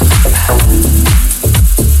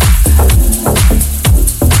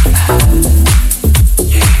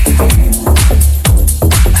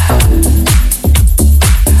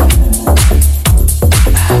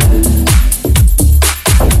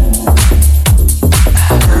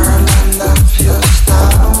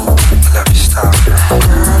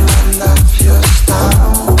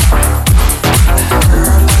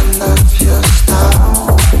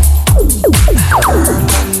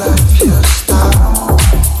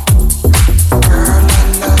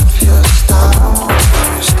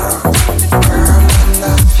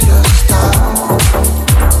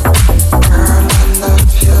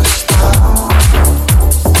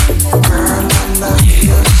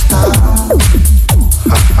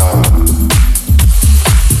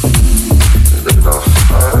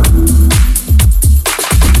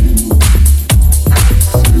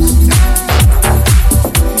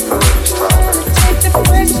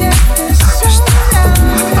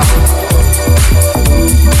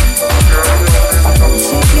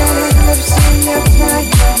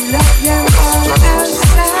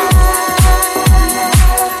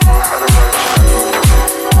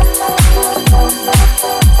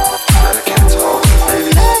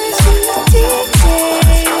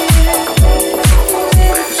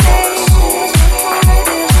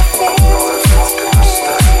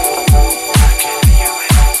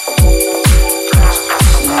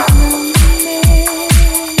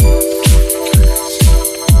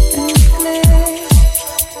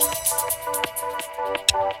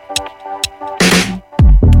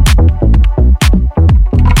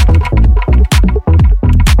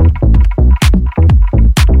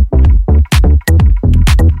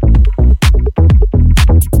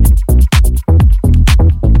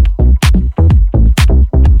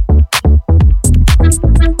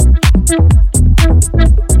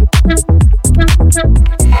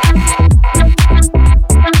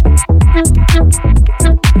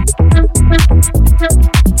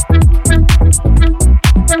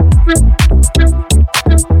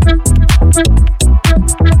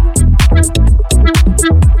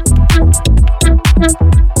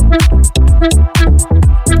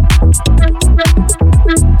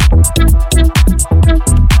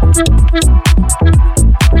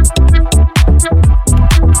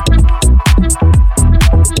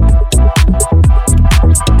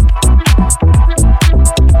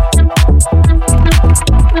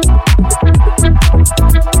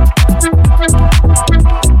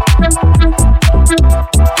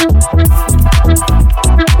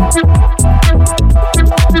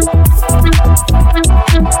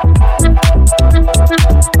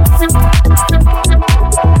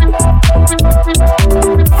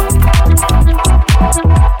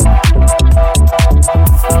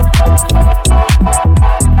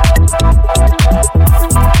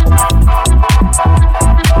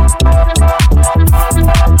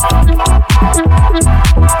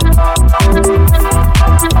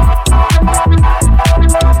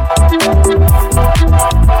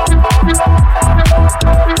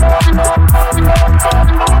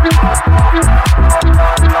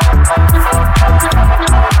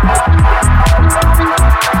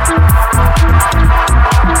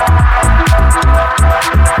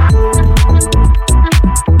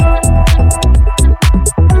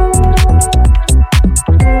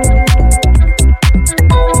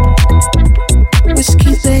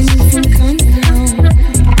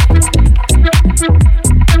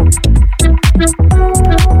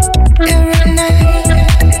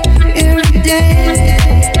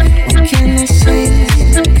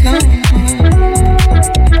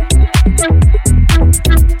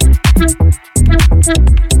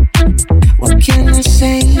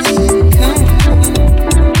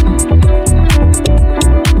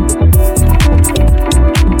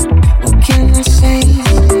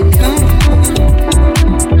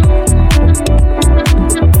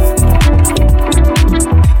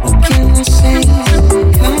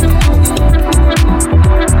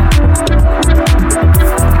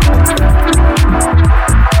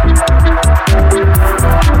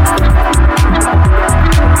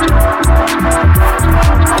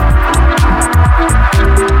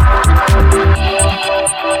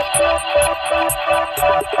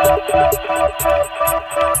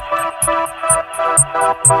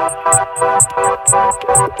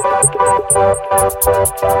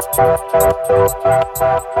 Don't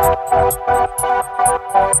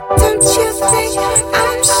you think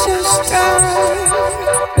I'm so strong?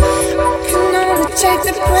 Can only take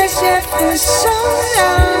the pressure for so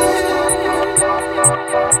long.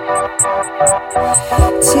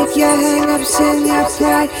 Take your hang-ups and your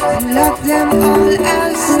pride and lock them all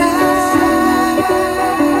outside.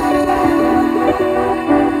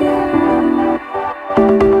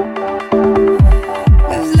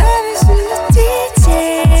 'Cause love is in the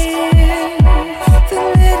detail, the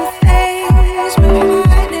little things my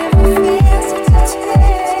heart never fails to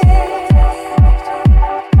take.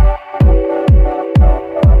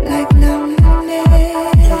 Like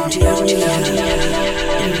loneliness.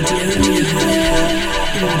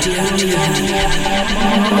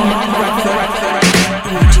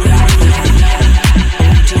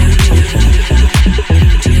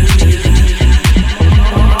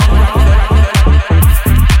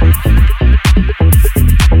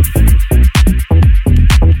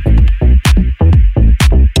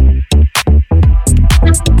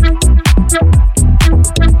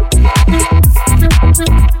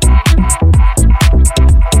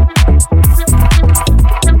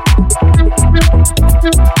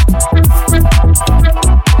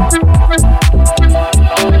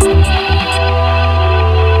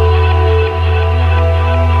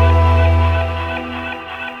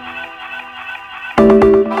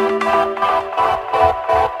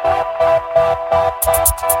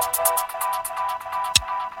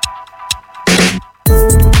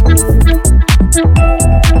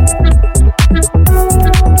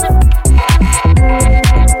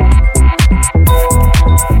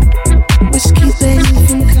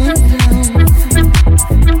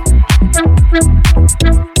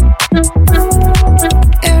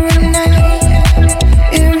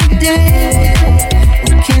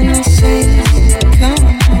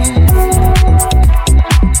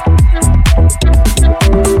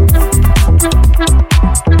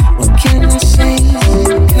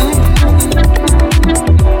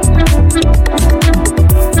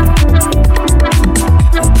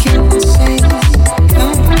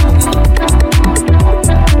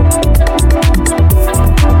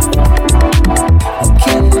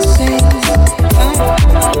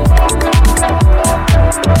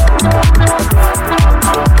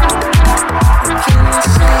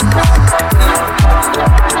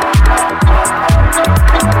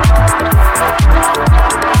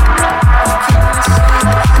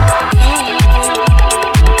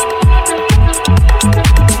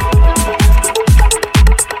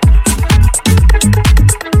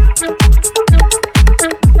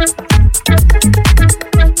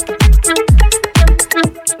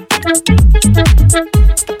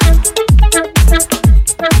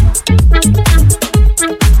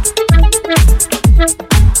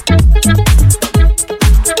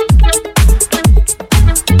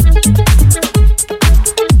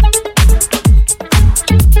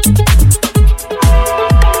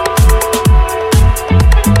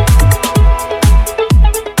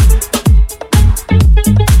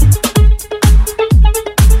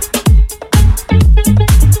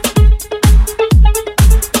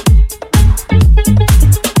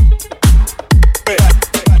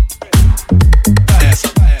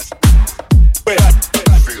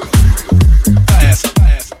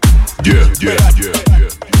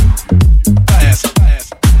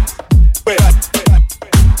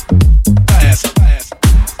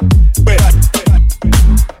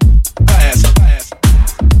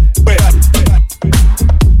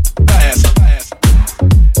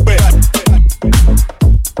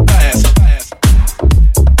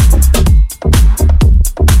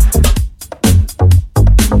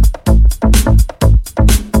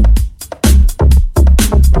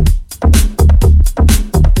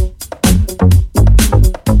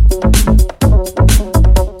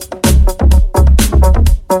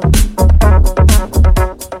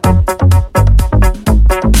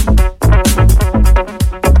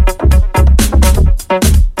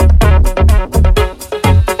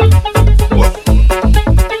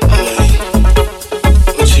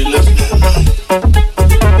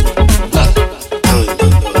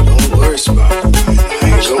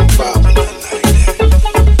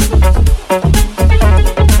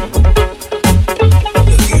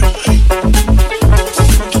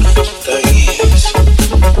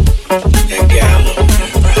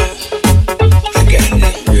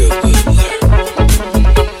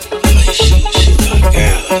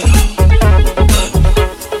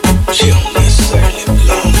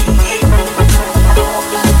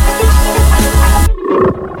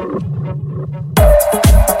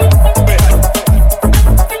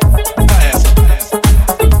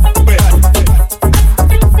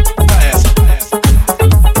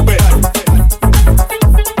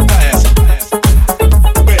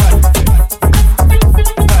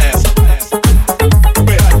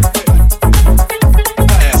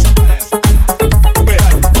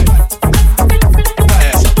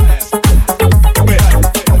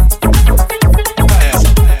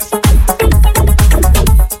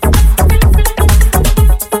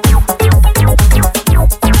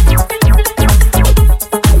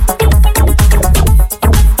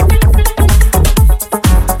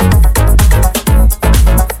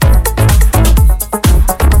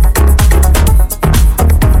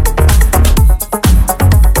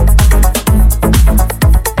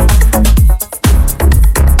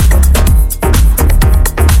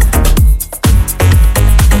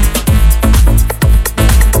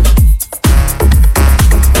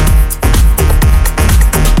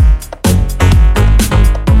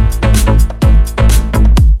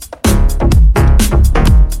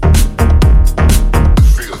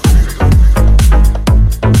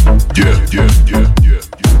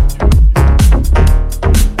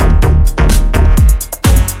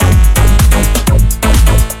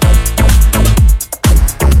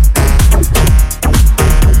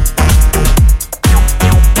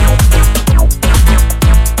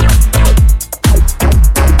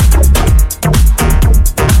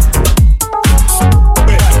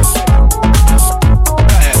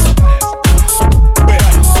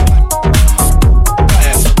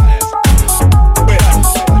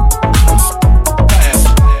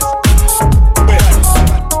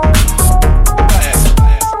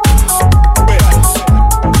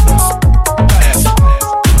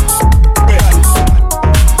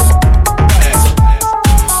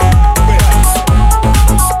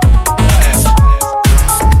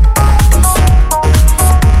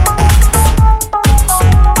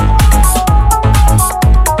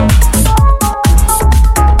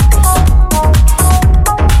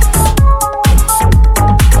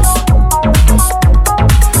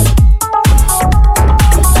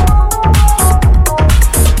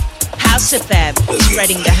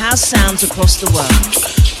 sounds across the world.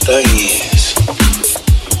 Thing is,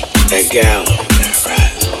 that gal over there,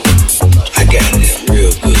 right? I got it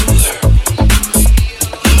real good with her.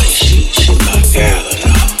 I mean, she my gal and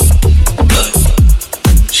all, but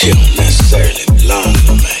she don't necessarily belong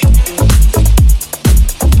to me.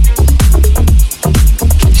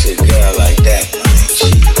 See, a girl like that, man,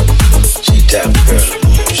 she type of girl that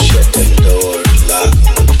won't shut them doors, lock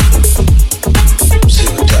them. See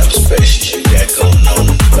what type of special she got going on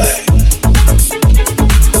in the back.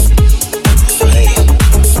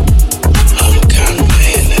 I'm a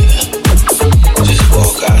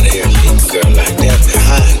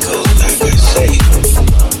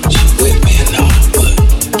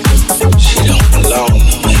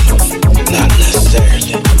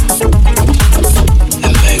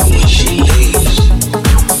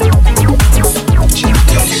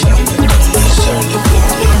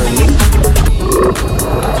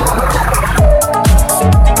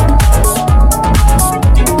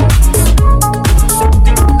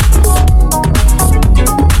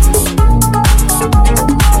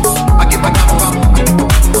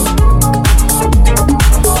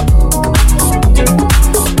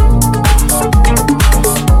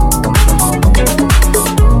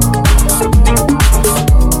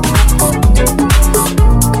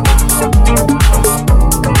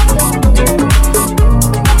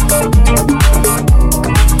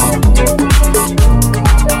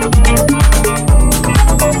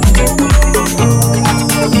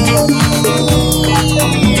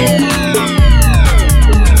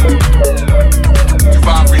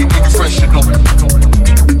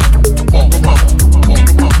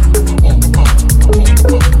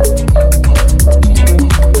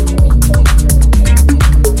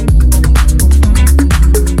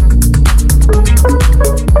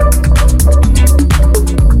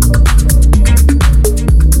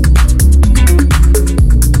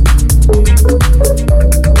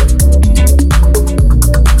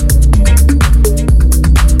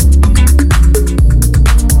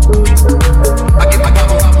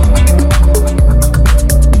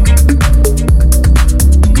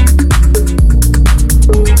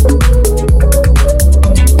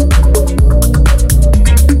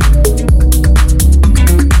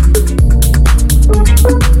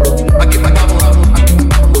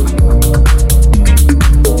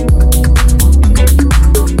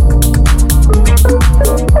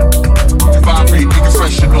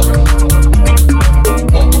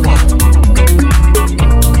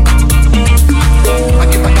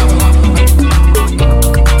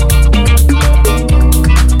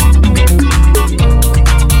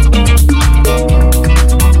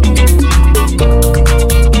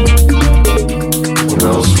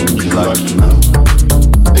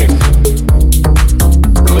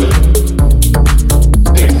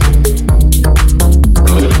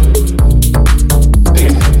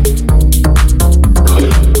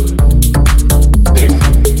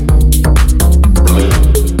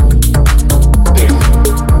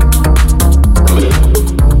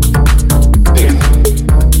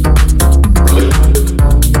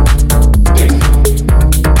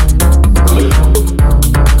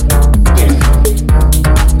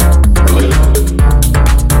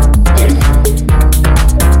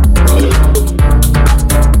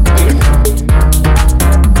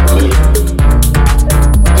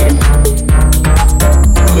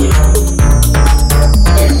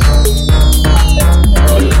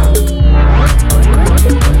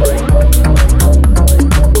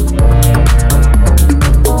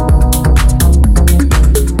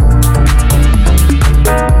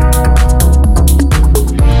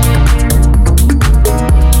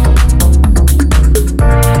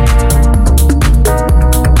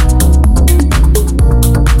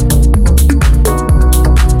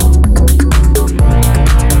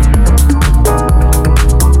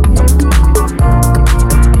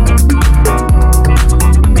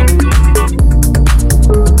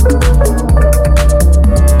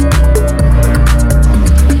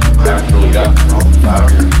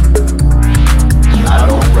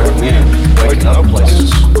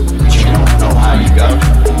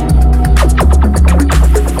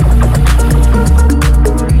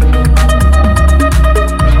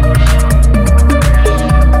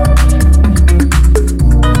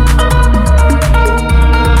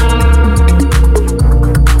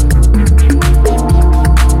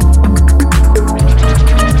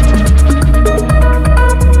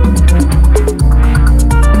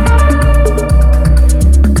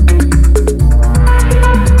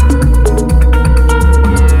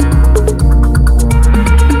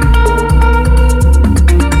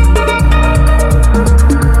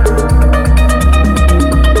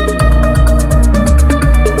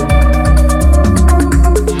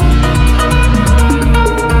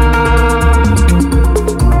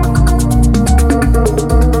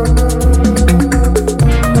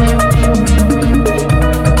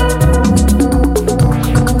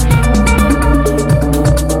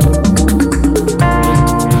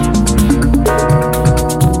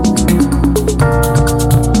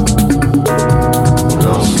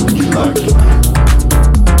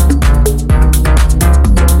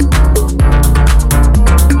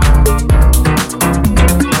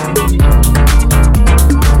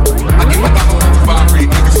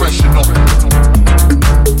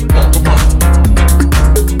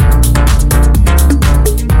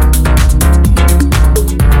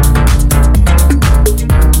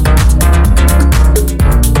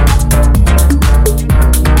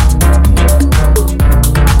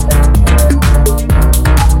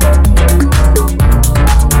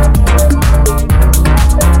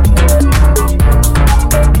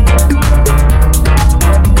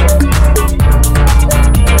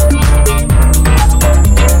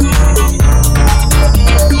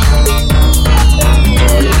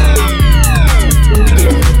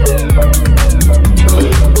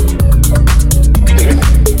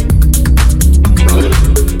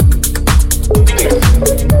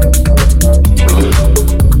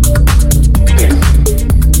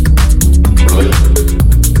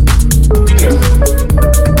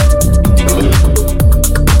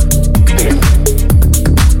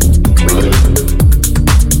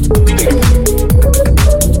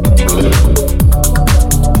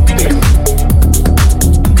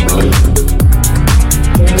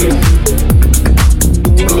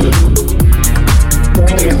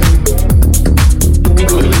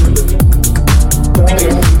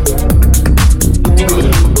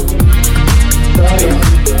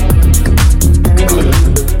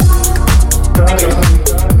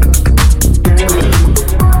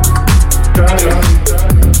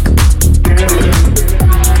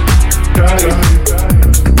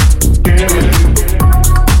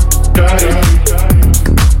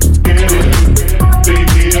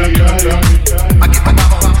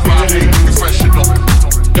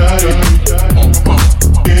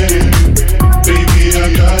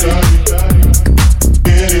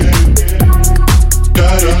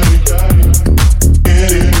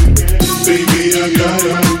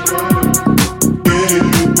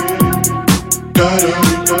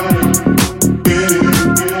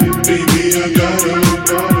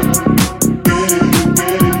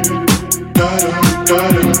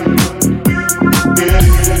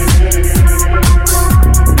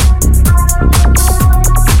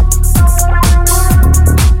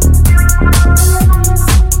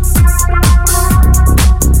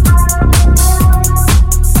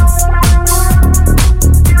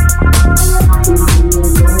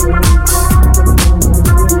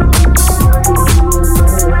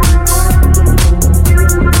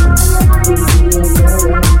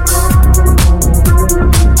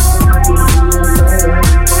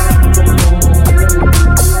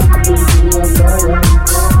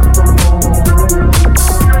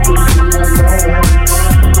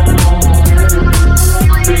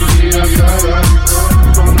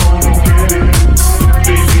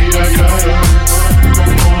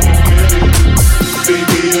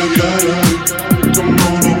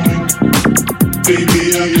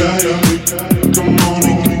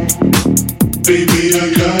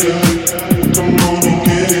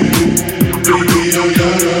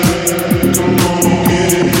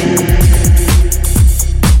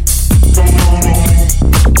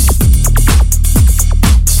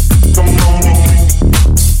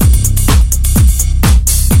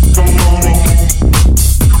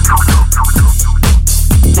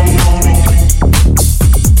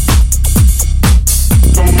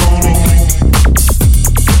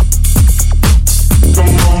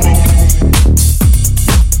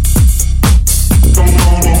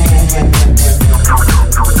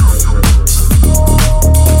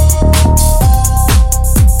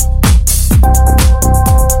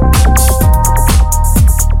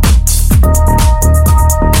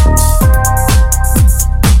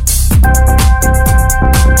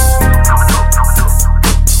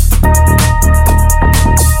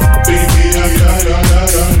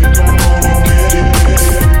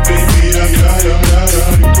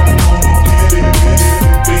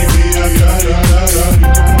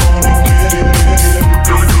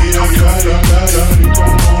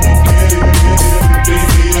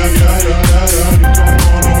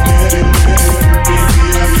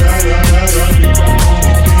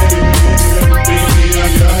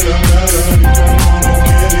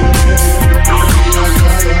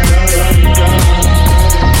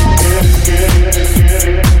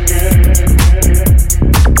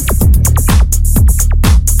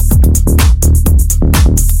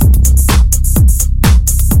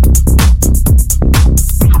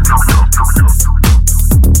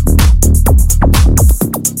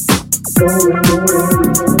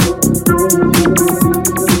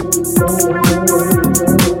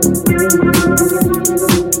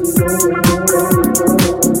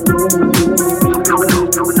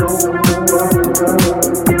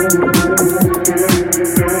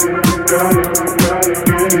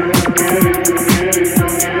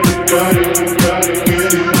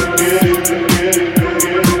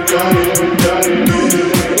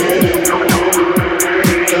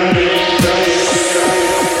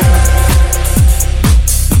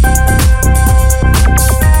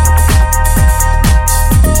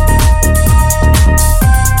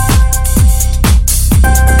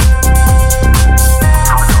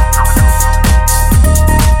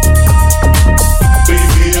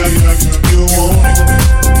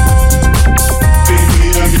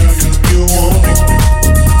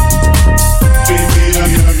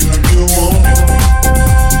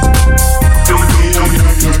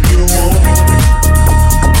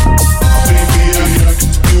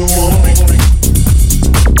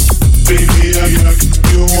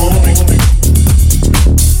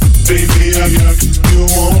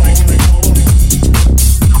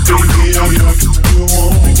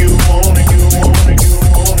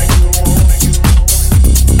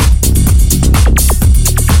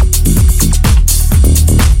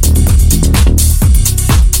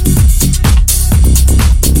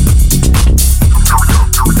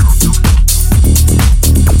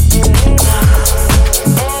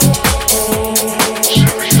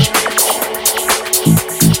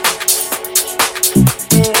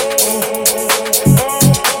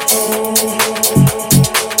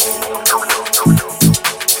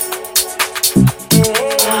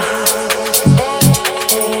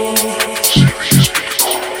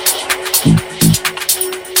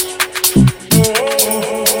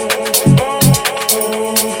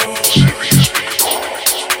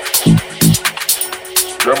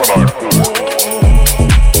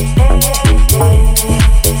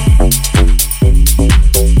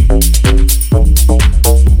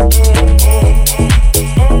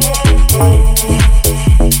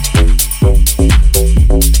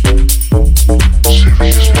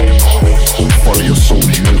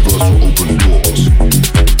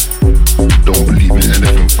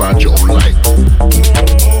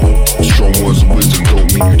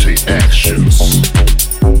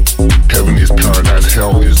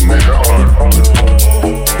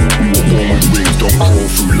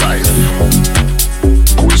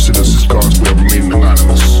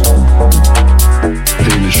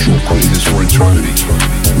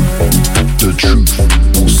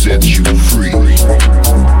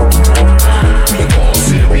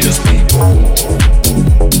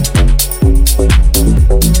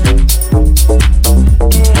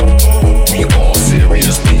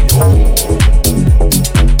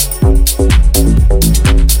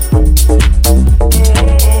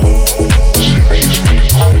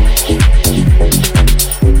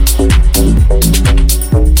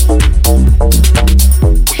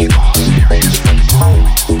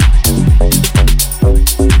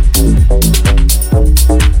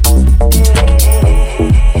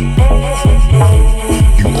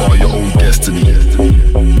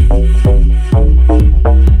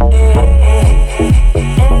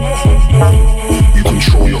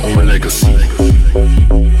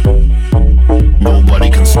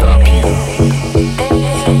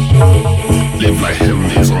live like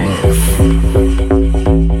heaven is on earth.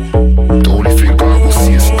 The only thing God will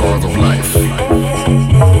see is scars of life.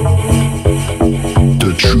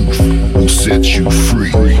 The truth will set you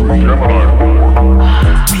free. We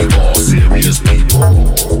are serious people.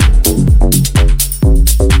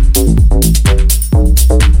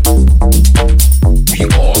 We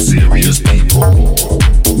are serious people.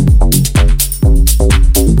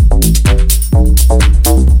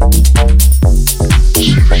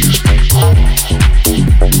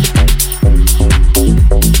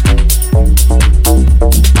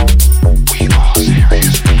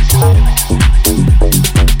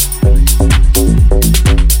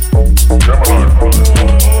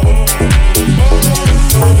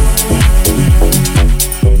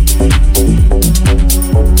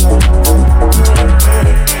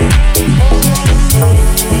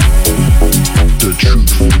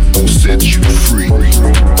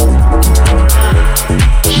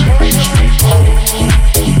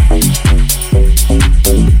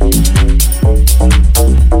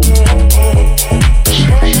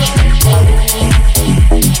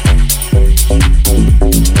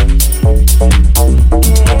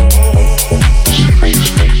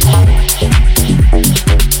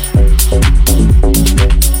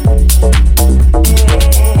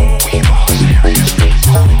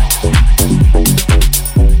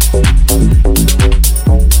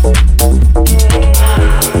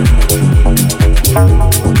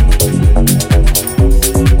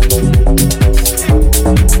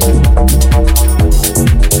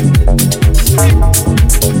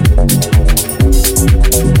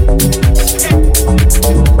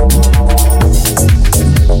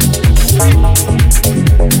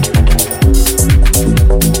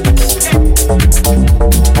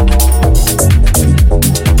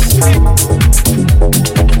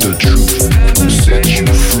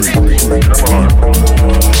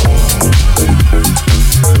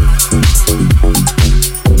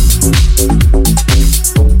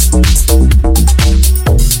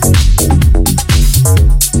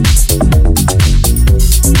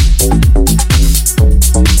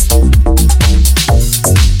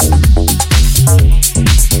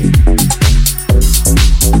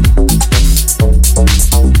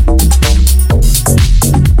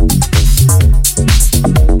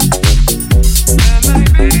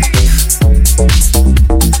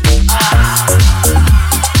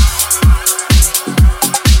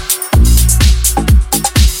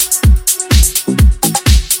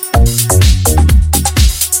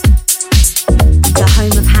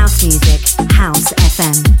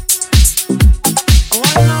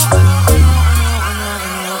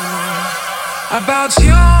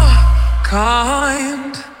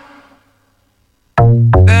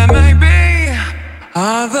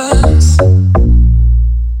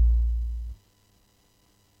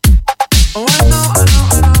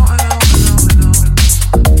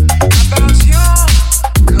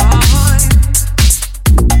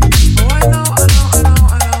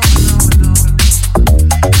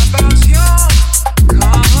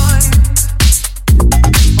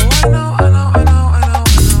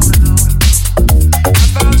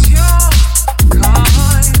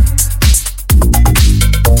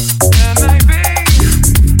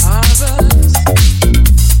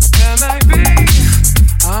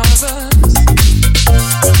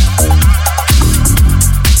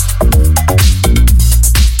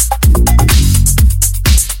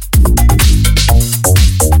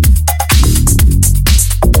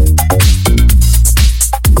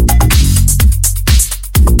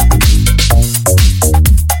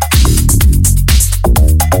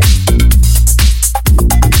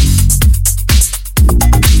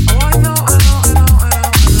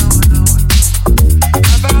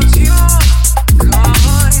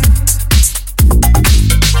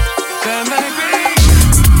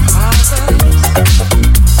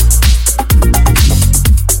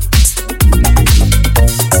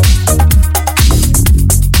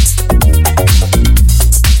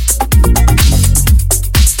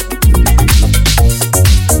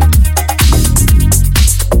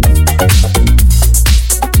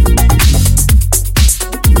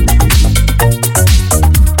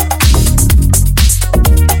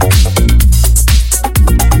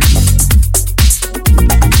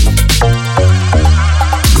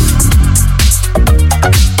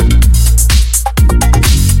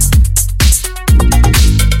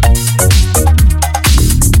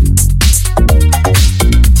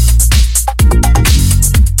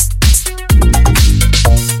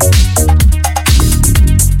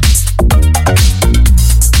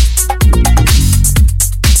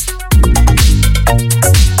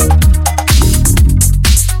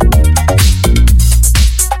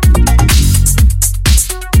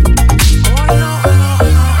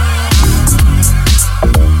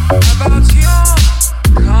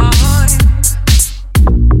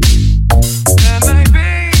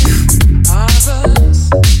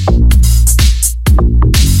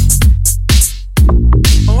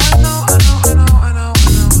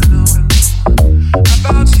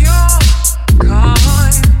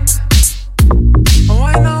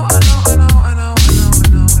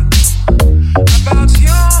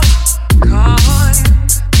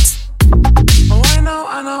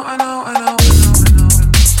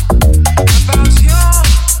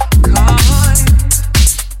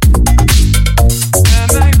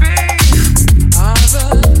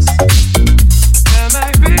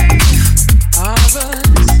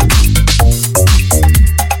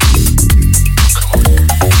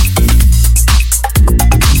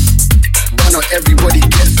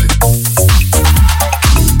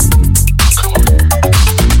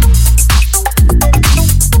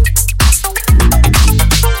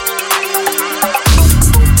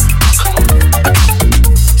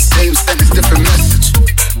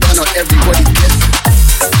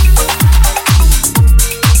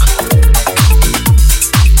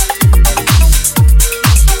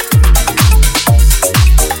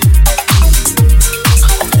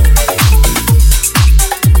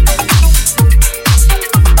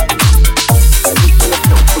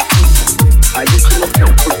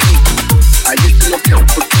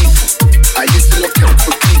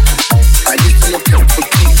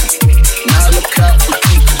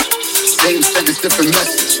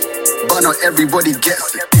 everybody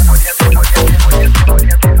gets it.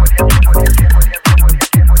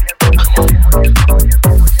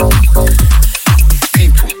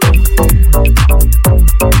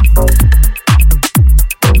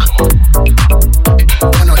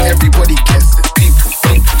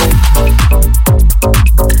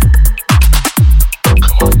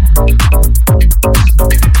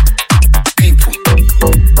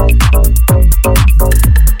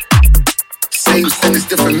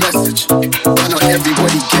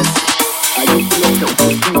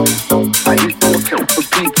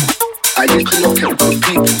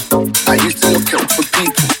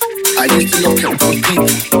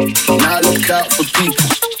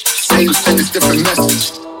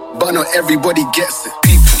 Everybody gets it.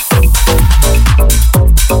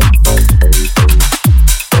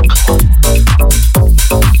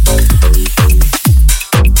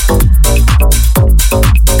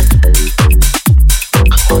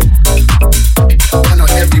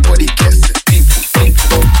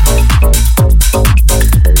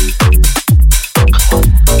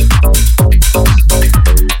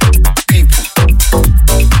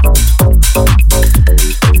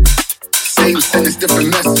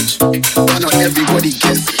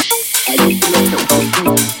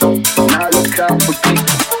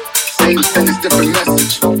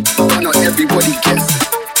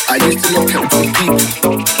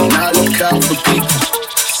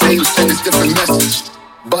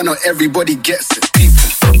 Everybody gets it,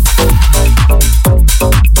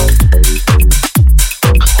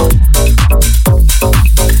 people.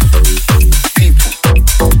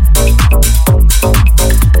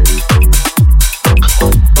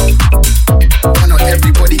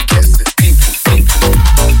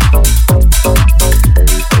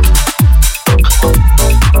 I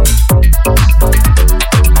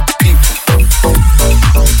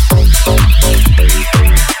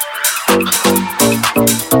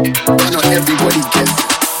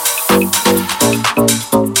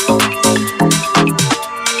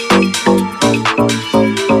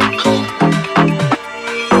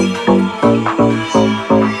know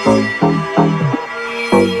everybody gets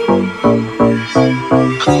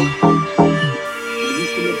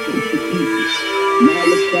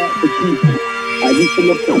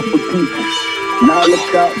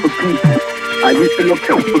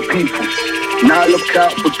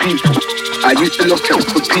it, I used to look out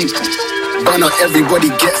for people, but not everybody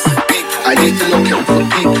gets it. I used to look out for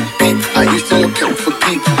people, I used to look out for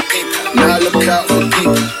people, now I look out for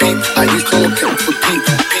people, I used to look out for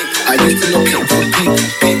people, I used to look out for people,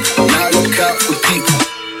 now I look out for people.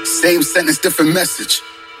 Same sentence, different message,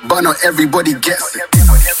 but not everybody gets it.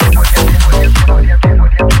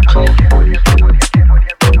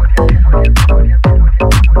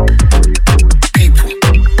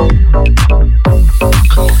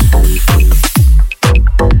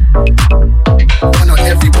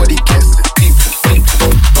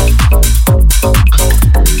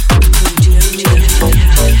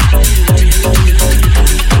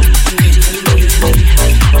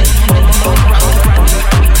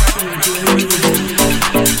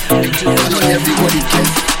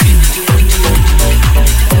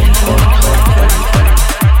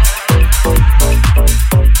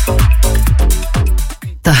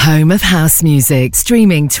 Home of house music,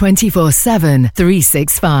 streaming 24/7,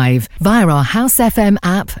 365 via our House FM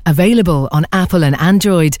app, available on Apple and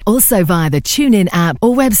Android, also via the TuneIn app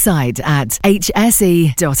or website at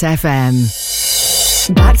hse.fm.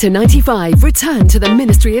 Back to 95 return to the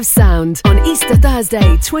Ministry of Sound on Easter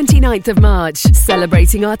Thursday, 29th of March,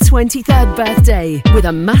 celebrating our 23rd birthday with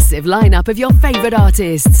a massive lineup of your favourite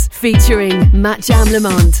artists, featuring Matt Jam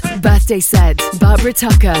Lamont, Birthday Set, Barbara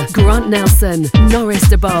Tucker, Grant Nelson, Norris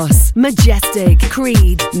DeBoss, Majestic,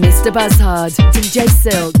 Creed, Mr. Buzzhard, DJ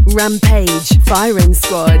Silk, Rampage, Firing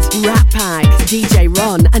Squad, Rat Pack, DJ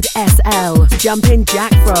Ron and SL, Jumpin'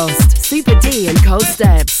 Jack Frost, Super D and Cold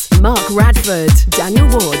Steps, Mark Radford, Daniel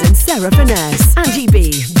Ward and Sarah Finesse, Angie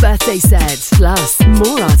B, Birthday Set, plus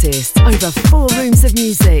more artists, over 4 rooms of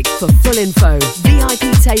music. For full info,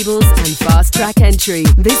 VIP tables and fast track entry,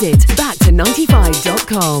 visit back to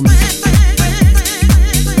 95.com.